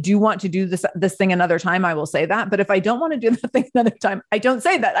actually do want to do this thing another time, I will say that. But if I don't want to do that thing another time, I don't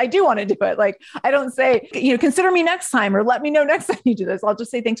say that. I do want to do it. Like I don't say, consider me next time or let me know next time you do this. I'll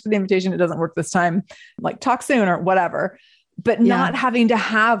just say, thanks for the invitation. It doesn't work this time. Like talk soon or whatever. But not having to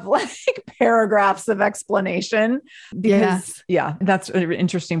have like paragraphs of explanation because that's an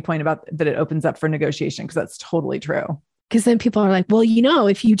interesting point about that. It opens up for negotiation because that's totally true. Because then people are like, well,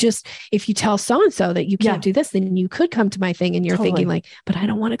 if you tell so-and-so that you can't do this, then you could come to my thing. And you're thinking like, but I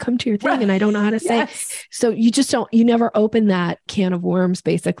don't want to come to your thing and I don't know how to say. So you never open that can of worms,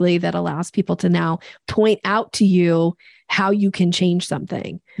 basically, that allows people to now point out to you how you can change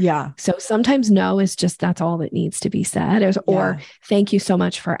something. Yeah. So sometimes no is just, that's all that needs to be said. Or thank you so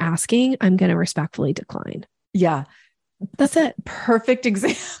much for asking. I'm going to respectfully decline. Yeah. That's it. Perfect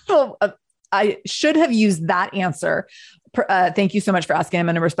example of, I should have used that answer. Thank you so much for asking. I'm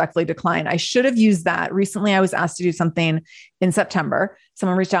going to respectfully decline. I should have used that. Recently, I was asked to do something in September.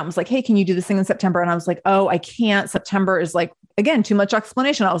 Someone reached out and was like, hey, can you do this thing in September? And I was like, oh, I can't. September is like, again, too much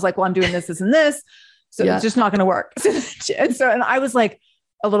explanation. I was like, well, I'm doing this, this, and this. So it's just not going to work. And I was like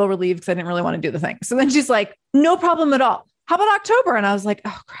a little relieved because I didn't really want to do the thing. So then she's like, no problem at all. How about October? And I was like,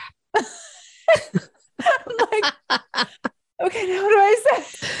 oh crap. I'm like, okay, now what do I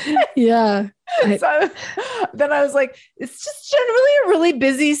say? Yeah. So then I was like, it's just generally a really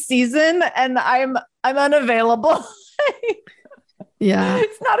busy season and I'm unavailable. Yeah.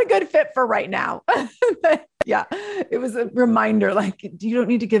 It's not a good fit for right now. Yeah. It was a reminder, like, you don't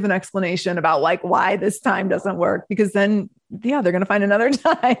need to give an explanation about like why this time doesn't work because then, they're going to find another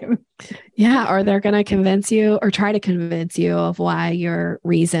time. Yeah. Or they're going to convince you or try to convince you of why your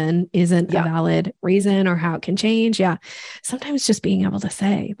reason isn't a valid reason or how it can change. Yeah. Sometimes just being able to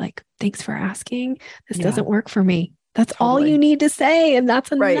say like, thanks for asking. This doesn't work for me. That's all you need to say. And that's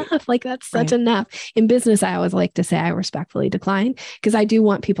enough. Right. Like that's such enough. In business, I always like to say I respectfully decline because I do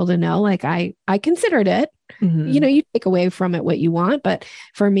want people to know, like I considered it. Mm-hmm. You take away from it what you want. But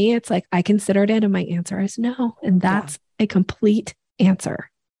for me, it's like, I considered it and my answer is no. And that's a complete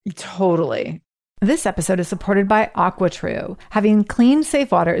answer. Totally. This episode is supported by AquaTrue. Having clean,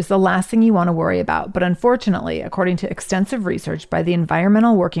 safe water is the last thing you want to worry about. But unfortunately, according to extensive research by the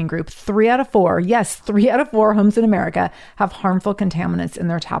Environmental Working Group, 3 out of 4 homes in America have harmful contaminants in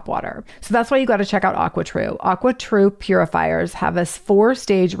their tap water. So that's why you got to check out AquaTrue. AquaTrue purifiers have a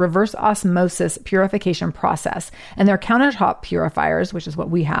 4-stage reverse osmosis purification process. And their countertop purifiers, which is what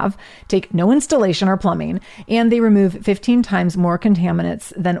we have, take no installation or plumbing. And they remove 15 times more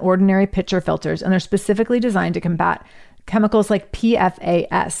contaminants than ordinary pitcher filters. And they're specifically designed to combat chemicals like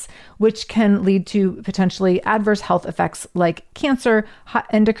PFAS, which can lead to potentially adverse health effects like cancer,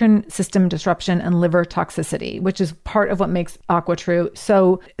 endocrine system disruption, and liver toxicity, which is part of what makes AquaTrue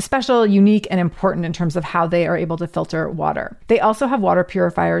so special, unique, and important in terms of how they are able to filter water. They also have water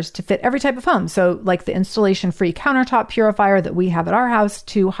purifiers to fit every type of home. So like the installation-free countertop purifier that we have at our house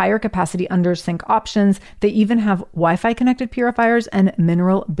to higher capacity under sink options. They even have Wi-Fi connected purifiers and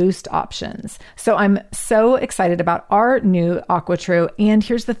mineral boost options. So I'm so excited about our new AquaTrue. And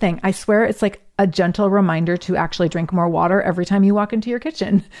here's the thing. I swear it's like a gentle reminder to actually drink more water every time you walk into your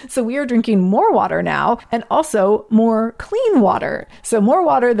kitchen. So we are drinking more water now and also more clean water. So more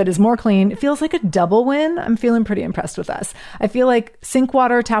water that is more clean. It feels like a double win. I'm feeling pretty impressed with us. I feel like sink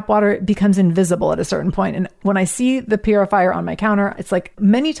water, tap water becomes invisible at a certain point. And when I see the purifier on my counter, it's like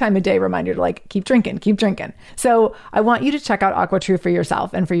many times a day reminder to like, keep drinking, keep drinking. So I want you to check out AquaTrue for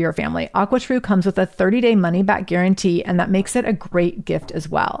yourself and for your family. AquaTrue comes with a 30-day money-back guarantee, and that makes it a great gift as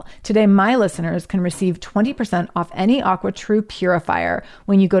well. Today, my listeners listeners can receive 20% off any AquaTrue purifier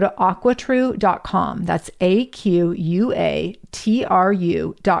when you go to aquatrue.com. That's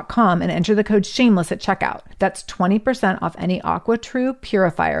AQUATRU.com and enter the code shameless at checkout. That's 20% off any AquaTrue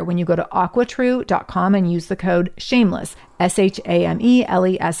purifier when you go to aquatrue.com and use the code shameless,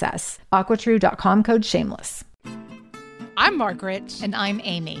 SHAMELESS. aquatrue.com code shameless. I'm Margaret. And I'm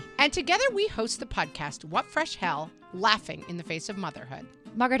Amy. And together we host the podcast, What Fresh Hell? Laughing in the Face of Motherhood.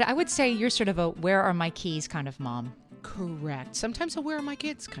 Margaret, I would say you're sort of a where are my keys kind of mom. Correct. Sometimes a where are my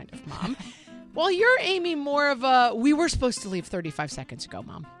kids kind of mom. Well, you're, Amy, more of a we were supposed to leave 35 seconds ago,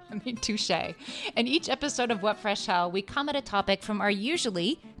 mom. I mean, touche. In each episode of What Fresh Hell, we come at a topic from our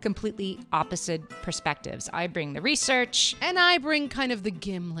usually completely opposite perspectives. I bring the research. And I bring kind of the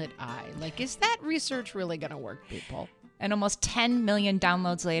gimlet eye. Like, is that research really going to work, people? And almost 10 million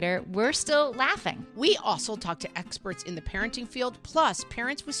downloads later, we're still laughing. We also talk to experts in the parenting field, plus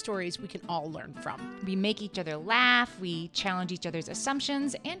parents with stories we can all learn from. We make each other laugh, we challenge each other's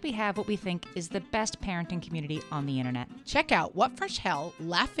assumptions, and we have what we think is the best parenting community on the internet. Check out What Fresh Hell?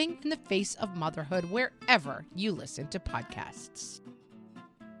 Laughing in the Face of Motherhood wherever you listen to podcasts.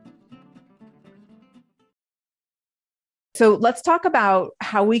 So let's talk about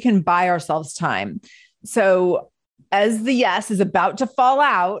how we can buy ourselves time. So as the yes is about to fall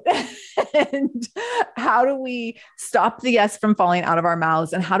out, and how do we stop the yes from falling out of our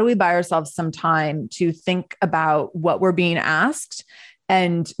mouths? And how do we buy ourselves some time to think about what we're being asked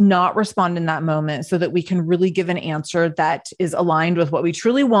and not respond in that moment so that we can really give an answer that is aligned with what we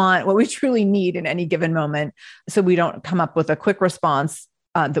truly want, what we truly need in any given moment, so we don't come up with a quick response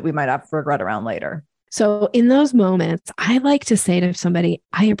that we might have regret around later. So in those moments, I like to say to somebody,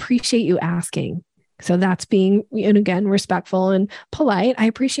 I appreciate you asking. So that's being, and again, respectful and polite. I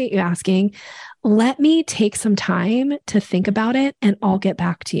appreciate you asking. Let me take some time to think about it and I'll get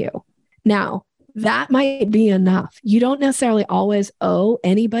back to you. Now, that might be enough. You don't necessarily always owe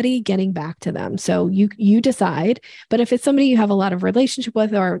anybody getting back to them. So you decide, but if it's somebody you have a lot of relationship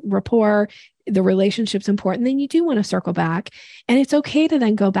with or rapport, the relationship's important, then you do want to circle back. And it's okay to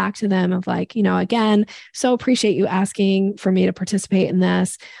then go back to them of like, again, so appreciate you asking for me to participate in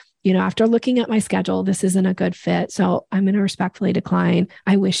this. After looking at my schedule, this isn't a good fit. So I'm going to respectfully decline.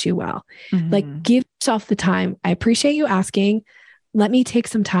 I wish you well. Mm-hmm. Like, give yourself the time. I appreciate you asking. Let me take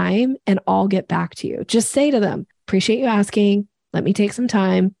some time and I'll get back to you. Just say to them, appreciate you asking. Let me take some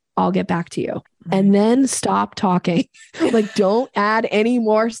time. I'll get back to you. Right. And then stop talking. Like, don't add any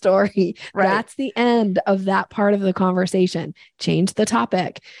more story. Right. That's the end of that part of the conversation. Change the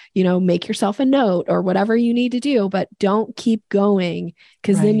topic, make yourself a note or whatever you need to do, but don't keep going,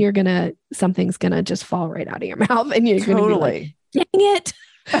 because then something's going to just fall right out of your mouth and you're going to be like, dang it.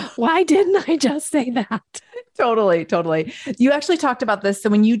 Why didn't I just say that? Totally. You actually talked about this. So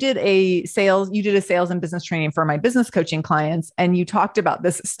when you did a sales and business training for my business coaching clients, and you talked about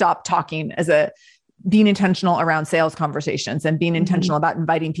this stop talking as being intentional around sales conversations and being intentional about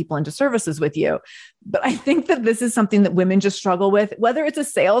inviting people into services with you. But I think that this is something that women just struggle with, whether it's a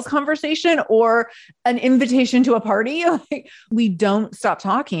sales conversation or an invitation to a party. We don't stop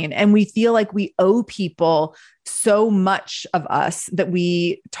talking, and we feel like we owe people so much of us that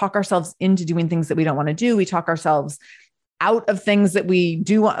we talk ourselves into doing things that we don't want to do. We talk ourselves out of things that we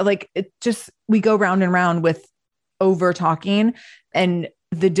do want. We go round and round with over talking, and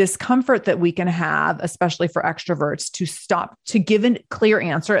the discomfort that we can have, especially for extroverts, to give a clear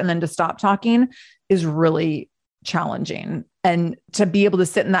answer and then to stop talking is really challenging. And to be able to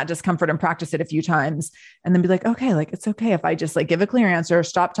sit in that discomfort and practice it a few times and then be like, okay, it's okay if I just give a clear answer,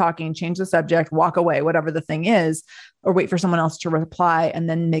 stop talking, change the subject, walk away, whatever the thing is, or wait for someone else to reply and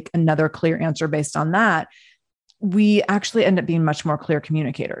then make another clear answer based on that. We actually end up being much more clear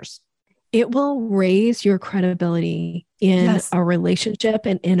communicators. It will raise your credibility in a relationship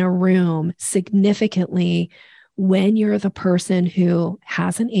and in a room significantly when you're the person who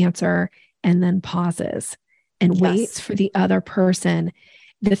has an answer and then pauses and waits for the other person.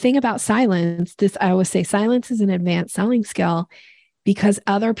 The thing about silence, I always say silence is an advanced selling skill, because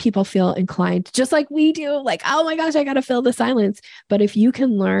other people feel inclined, just like we do, like, oh my gosh, I got to fill the silence. But if you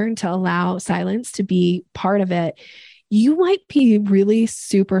can learn to allow silence to be part of it, you might be really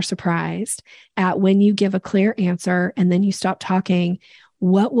super surprised at when you give a clear answer and then you stop talking,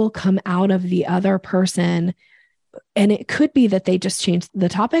 what will come out of the other person. And it could be that they just change the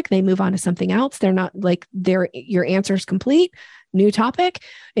topic. They move on to something else. They're not like your answer is complete, new topic.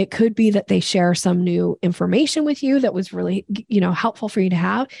 It could be that they share some new information with you that was really, helpful for you to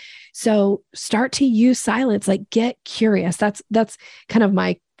have. So start to use silence, get curious. That's kind of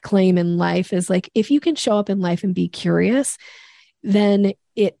my claim in life is if you can show up in life and be curious, then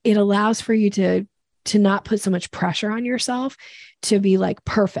it allows for you to not put so much pressure on yourself to be like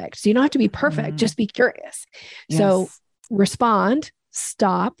perfect. So you don't have to be perfect, just be curious. Yes. So respond,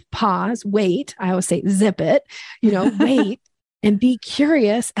 stop, pause, wait. I always say zip it, wait and be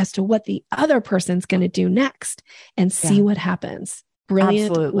curious as to what the other person's going to do next and see what happens.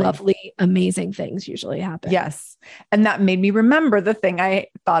 Brilliant, lovely, amazing things usually happen. Yes. And that made me remember the thing I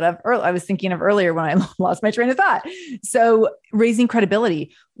thought of earlier. I was thinking of earlier when I lost my train of thought. So raising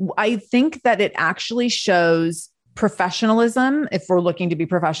credibility, I think that it actually shows professionalism if we're looking to be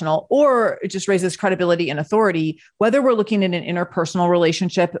professional, or it just raises credibility and authority, whether we're looking at an interpersonal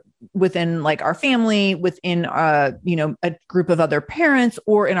relationship within like our family, within, a group of other parents,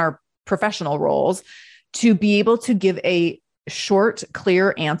 or in our professional roles, to be able to give a short,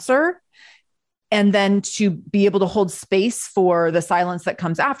 clear answer, and then to be able to hold space for the silence that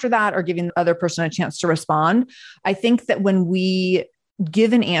comes after that, or giving the other person a chance to respond. I think that when we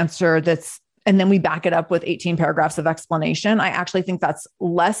give an answer and then we back it up with 18 paragraphs of explanation, I actually think that's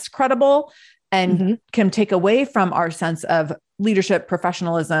less credible and can take away from our sense of leadership,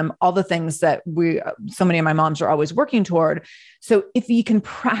 professionalism, all the things that so many of my moms are always working toward. So if you can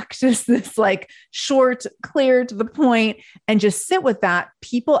practice this like short, clear, to the point, and just sit with that,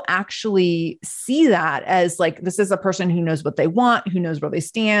 people actually see that as like, this is a person who knows what they want, who knows where they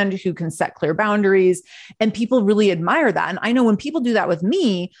stand, who can set clear boundaries. And people really admire that. And I know when people do that with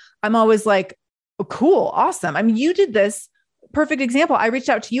me, I'm always like, oh, cool, awesome. I mean, you did this. Perfect example. I reached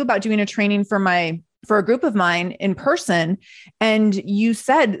out to you about doing a training for a group of mine in person. And you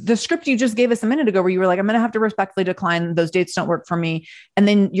said the script you just gave us a minute ago, where you were like, I'm going to have to respectfully decline. Those dates don't work for me. And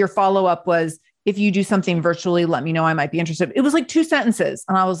then your follow-up was, if you do something virtually, let me know. I might be interested. It was like 2 sentences.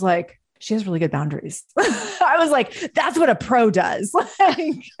 And I was like, she has really good boundaries. I was like, that's what a pro does.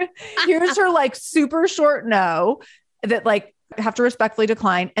 Like, here's her like super short no that like have to respectfully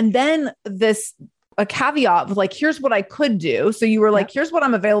decline. And then a caveat with like, here's what I could do. So you were like, here's what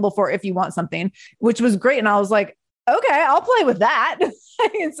I'm available for if you want something, which was great. And I was like, okay, I'll play with that.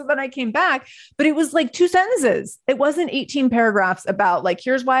 And so then I came back, but it was like 2 sentences. It wasn't 18 paragraphs about like,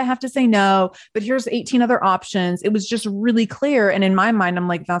 here's why I have to say no, but here's 18 other options. It was just really clear. And in my mind, I'm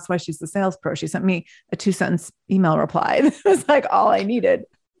like, that's why she's the sales pro. She sent me a 2-sentence email reply. It was like all I needed.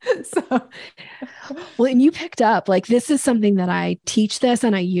 So, well, and you picked up, like, this is something that I teach this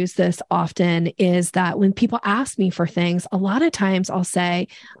and I use this often, is that when people ask me for things, a lot of times I'll say,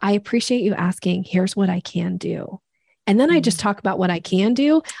 I appreciate you asking, here's what I can do. And then I just talk about what I can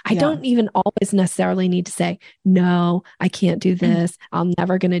do. I don't even always necessarily need to say, no, I can't do this. I'm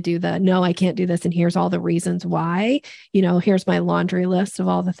never going to do no, I can't do this. And here's all the reasons why, here's my laundry list of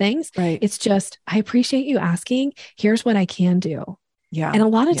all the things. Right. It's just, I appreciate you asking, here's what I can do. Yeah. And a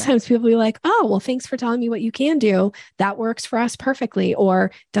lot of times people be like, oh, well, thanks for telling me what you can do. That works for us perfectly.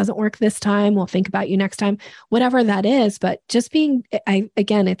 Or doesn't work this time. We'll think about you next time, whatever that is. But just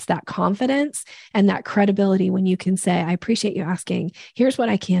again, it's that confidence and that credibility when you can say, I appreciate you asking, here's what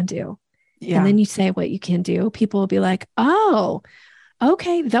I can do. Yeah. And then you say what you can do. People will be like, oh,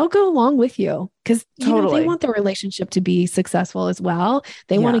 okay, they'll go along with you because they want the relationship to be successful as well.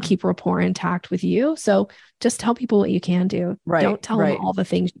 They want to keep rapport intact with you. So just tell people what you can do. Right. Don't tell them all the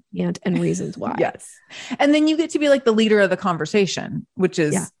things you can't and reasons why. Yes. And then you get to be like the leader of the conversation, which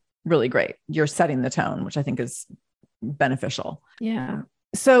is really great. You're setting the tone, which I think is beneficial. Yeah.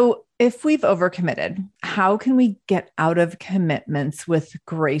 So if we've overcommitted, how can we get out of commitments with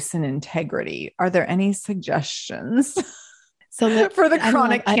grace and integrity? Are there any suggestions? So for the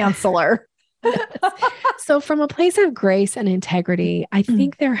chronic canceller. So from a place of grace and integrity, I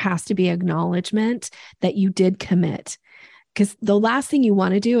think there has to be acknowledgement that you did commit, because the last thing you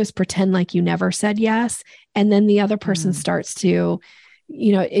want to do is pretend like you never said yes. And then the other person starts to,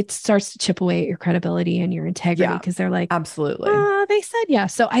 it starts to chip away at your credibility and your integrity, because they're like, absolutely, they said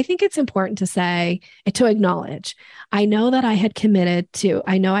yes. So I think it's important to acknowledge, I know that I had committed to,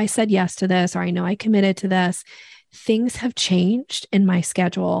 I know I said yes to this, or I know I committed to this. Things have changed in my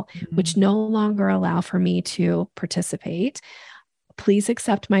schedule, which no longer allow for me to participate. Please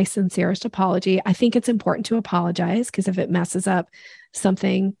accept my sincerest apology. I think it's important to apologize, because if it messes up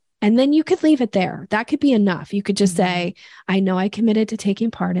something, and then you could leave it there. That could be enough. You could just say, I know I committed to taking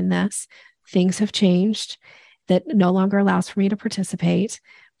part in this. Things have changed that no longer allows for me to participate.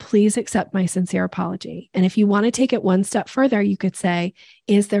 Please accept my sincere apology. And if you want to take it one step further, you could say,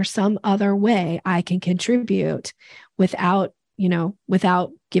 is there some other way I can contribute without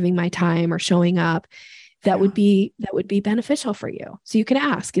giving my time or showing up that would be beneficial for you? So you could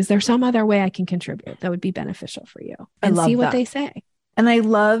ask, is there some other way I can contribute that would be beneficial for you? And see what they say. And I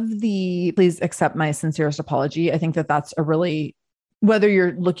love please accept my sincerest apology. I think that that's a really whether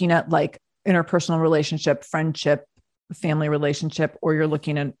you're looking at like interpersonal relationship, friendship, family relationship, or you're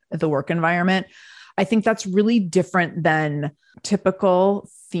looking at the work environment. I think that's really different than typical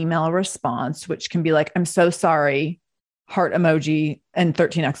female response, which can be like, I'm so sorry, heart emoji, and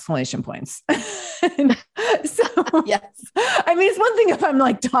 13 exclamation points. So yes, I mean, it's one thing if I'm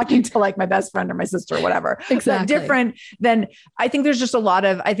like talking to like my best friend or my sister or whatever, Exactly. but different than, I think there's just a lot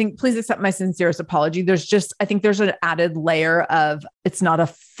of, I think, please accept my sincerest apology. I think there's an added layer of, it's not a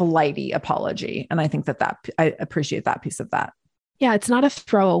flighty apology. And I think I appreciate that piece of that. Yeah, it's not a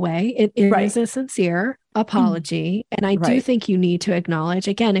throwaway. It is Right. a sincere apology. And I do Right. think you need to acknowledge,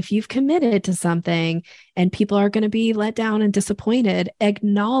 again, if you've committed to something and people are going to be let down and disappointed,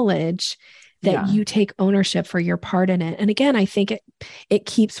 acknowledge that you take ownership for your part in it. And again, I think it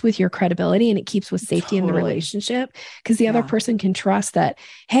keeps with your credibility and it keeps with safety in the relationship, because the other person can trust that,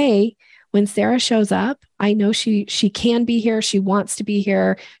 hey, when Sarah shows up, I know she can be here. She wants to be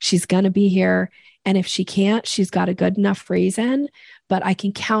here. She's going to be here. And if she can't, she's got a good enough reason, but I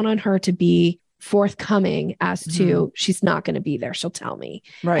can count on her to be forthcoming as to she's not going to be there. She'll tell me.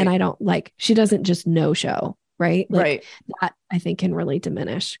 Right. And I don't she doesn't just no show. Right. Right. That I think can really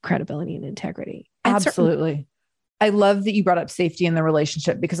diminish credibility and integrity. And Absolutely. I love that you brought up safety in the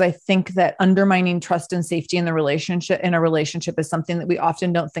relationship, because I think that undermining trust and safety in a relationship is something that we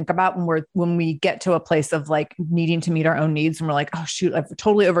often don't think about when we get to a place of like needing to meet our own needs. And we're like, oh shoot, I've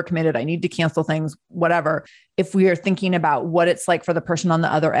totally overcommitted. I need to cancel things, whatever. If we are thinking about what it's like for the person on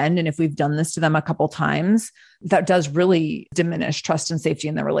the other end, and if we've done this to them a couple times, that does really diminish trust and safety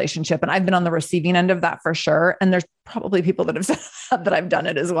in the relationship. And I've been on the receiving end of that for sure. And there's probably people that have said that I've done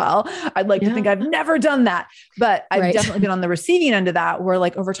it as well. I'd like to think I've never done that, but I've definitely been on the receiving end of that, where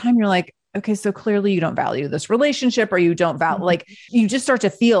like over time you're like, okay, so clearly you don't value this relationship, or you don't value, like you just start to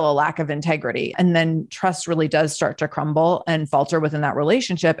feel a lack of integrity. And then trust really does start to crumble and falter within that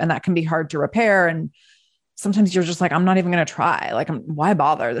relationship. And that can be hard to repair. And sometimes you're just like, I'm not even going to try. Like, why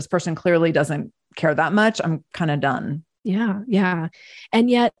bother? This person clearly doesn't care that much. I'm kind of done. Yeah. Yeah. And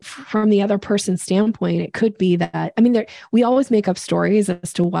yet from the other person's standpoint, it could be that, I mean, we always make up stories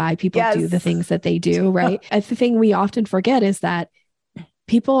as to why people do the things that they do. Right. And the thing we often forget is that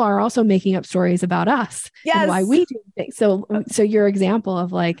people are also making up stories about us and why we do things. So your example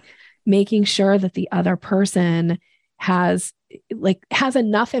of like making sure that the other person has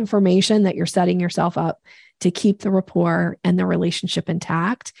enough information that you're setting yourself up to keep the rapport and the relationship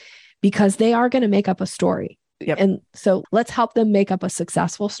intact, because they are going to make up a story. Yep. And so let's help them make up a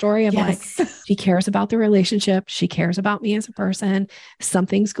successful story of like, she cares about the relationship. She cares about me as a person.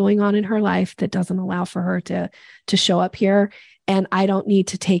 Something's going on in her life that doesn't allow for her to show up here. And I don't need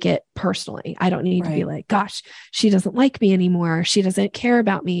to take it personally. I don't need to be like, gosh, she doesn't like me anymore. She doesn't care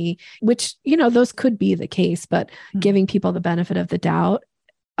about me, which, those could be the case, but giving people the benefit of the doubt,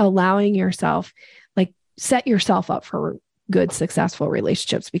 allowing yourself, like set yourself up for good, successful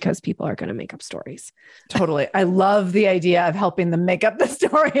relationships, because people are going to make up stories. Totally. I love the idea of helping them make up the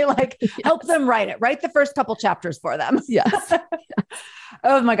story, like help them write the first couple chapters for them. Yes.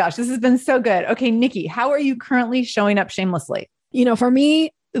 Oh my gosh, this has been so good. Okay, Nikki, how are you currently showing up shamelessly? For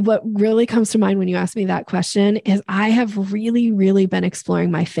me, what really comes to mind when you ask me that question is I have really, really been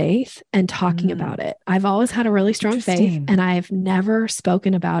exploring my faith and talking about it. I've always had a really strong faith, and I've never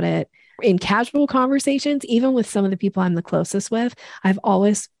spoken about it in casual conversations, even with some of the people I'm the closest with. I've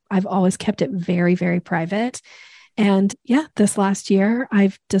always kept it very, very private. And this last year,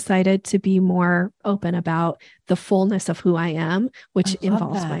 I've decided to be more open about the fullness of who I am, which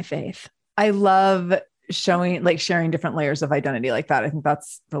involves my faith. I love sharing different layers of identity like that. I think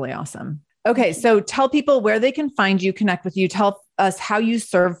that's really awesome. Okay. So tell people where they can find you, connect with you, tell us how you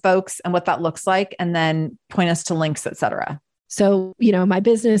serve folks and what that looks like, and then point us to links, et cetera. So, my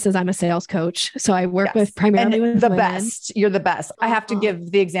business is I'm a sales coach. So I work with primarily with the women. Best. You're the best. I have to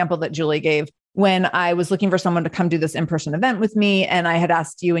give the example that Julie gave when I was looking for someone to come do this in-person event with me. And I had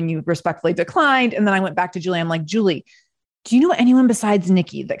asked you and you respectfully declined. And then I went back to Julie. I'm like, Julie, do you know anyone besides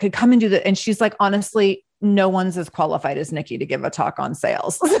Nikki that could come and do that? And she's like, honestly, no one's as qualified as Nikki to give a talk on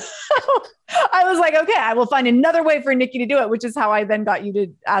sales. I was like, okay, I will find another way for Nikki to do it, which is how I then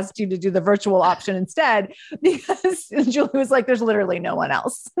asked you to do the virtual option instead, because Julie was like, there's literally no one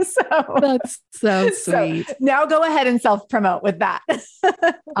else. So that's so sweet. So now go ahead and self-promote with that.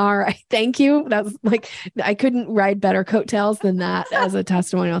 All right. Thank you. That's like, I couldn't ride better coattails than that as a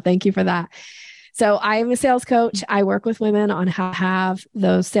testimonial. Thank you for that. So I'm a sales coach. I work with women on how to have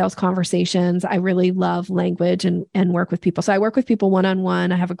those sales conversations. I really love language and work with people. So I work with people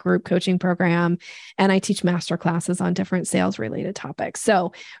one-on-one. I have a group coaching program, and I teach master classes on different sales related topics.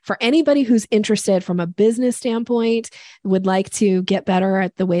 So for anybody who's interested from a business standpoint, would like to get better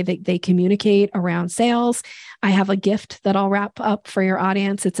at the way that they communicate around sales, I have a gift that I'll wrap up for your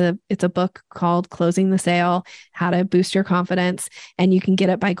audience. It's a book called Closing the Sale, How to Boost Your Confidence. And you can get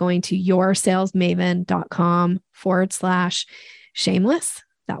it by going to yoursalesmaven.com/shameless.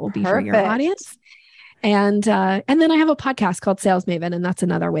 That will be for your audience. And then I have a podcast called Sales Maven, and that's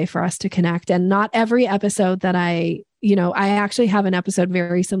another way for us to connect. And not every episode that I actually have an episode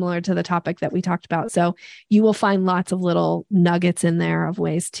very similar to the topic that we talked about. So you will find lots of little nuggets in there of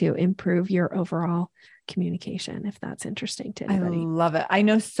ways to improve your overall communication, if that's interesting to anybody. I love it. I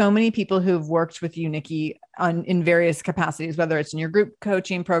know so many people who've worked with you, Nikki, in various capacities, whether it's in your group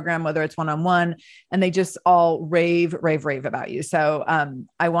coaching program, whether it's one-on-one, and they just all rave about you. So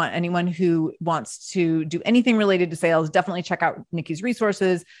I want anyone who wants to do anything related to sales, definitely check out Nikki's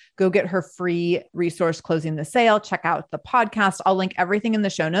resources. Go get her free resource, Closing the Sale. Check out the podcast. I'll link everything in the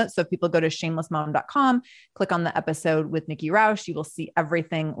show notes. So if people go to shamelessmom.com, click on the episode with Nikki Rausch, you will see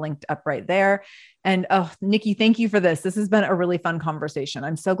everything linked up right there. And Nikki, thank you for this. This has been a really fun conversation.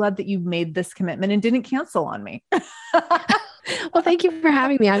 I'm so glad that you made this commitment and didn't cancel on me. Well, thank you for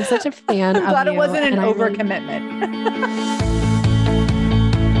having me. I'm such a fan. I'm glad of it wasn't an really overcommitment.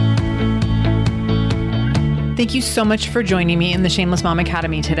 Thank you so much for joining me in the Shameless Mom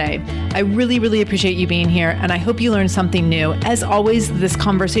Academy today. I really, really appreciate you being here, and I hope you learned something new. As always, this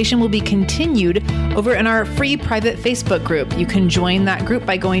conversation will be continued over in our free private Facebook group. You can join that group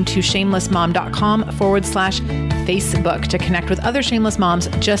by going to shamelessmom.com/Facebook to connect with other shameless moms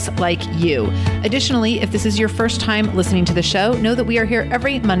just like you. Additionally, if this is your first time listening to the show, know that we are here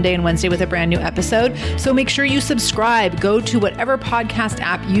every Monday and Wednesday with a brand new episode. So make sure you subscribe. Go to whatever podcast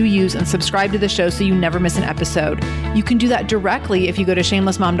app you use and subscribe to the show so you never miss an episode. You can do that directly if you go to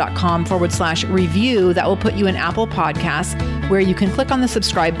shamelessmom.com/review. That will put you in Apple Podcasts, where you can click on the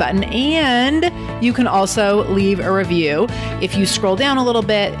subscribe button, and you can also leave a review. If you scroll down a little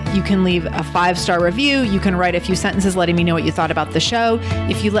bit, you can leave a 5-star review. You can write a few sentences letting me know what you thought about the show.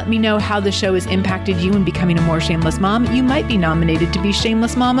 If you let me know how the show has impacted you in becoming a more shameless mom, you might be nominated to be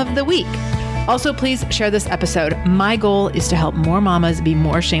Shameless Mom of the Week. Also, please share this episode. My goal is to help more mamas be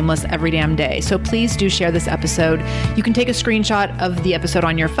more shameless every damn day. So please do share this episode. You can take a screenshot of the episode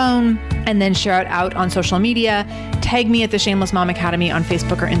on your phone and then share it out on social media. Tag me at the Shameless Mom Academy on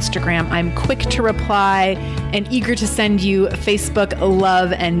Facebook or Instagram. I'm quick to reply and eager to send you Facebook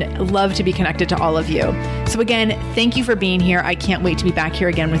love and love to be connected to all of you. So again, thank you for being here. I can't wait to be back here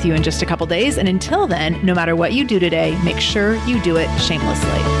again with you in just a couple days. And until then, no matter what you do today, make sure you do it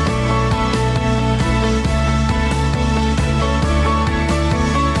shamelessly.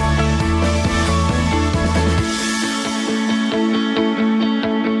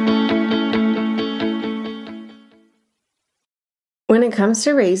 When it comes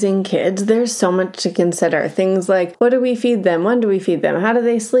to raising kids, there's so much to consider. Things like, what do we feed them? When do we feed them? How do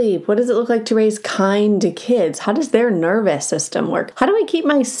they sleep? What does it look like to raise kind kids? How does their nervous system work? How do I keep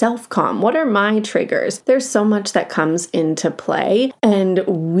myself calm? What are my triggers? There's so much that comes into play, and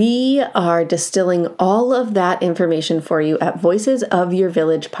we are distilling all of that information for you at Voices of Your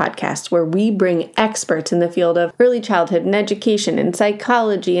Village podcast, where we bring experts in the field of early childhood and education and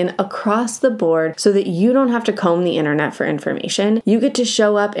psychology and across the board so that you don't have to comb the internet for information. You get to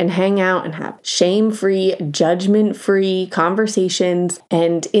show up and hang out and have shame-free, judgment-free conversations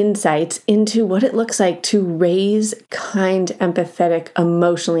and insights into what it looks like to raise kind, empathetic,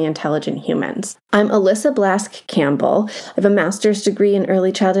 emotionally intelligent humans. I'm Alyssa Blask Campbell. I have a master's degree in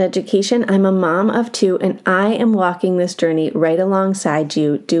early childhood education. I'm a mom of 2, and I am walking this journey right alongside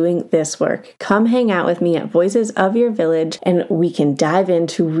you doing this work. Come hang out with me at Voices of Your Village, and we can dive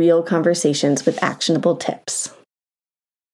into real conversations with actionable tips.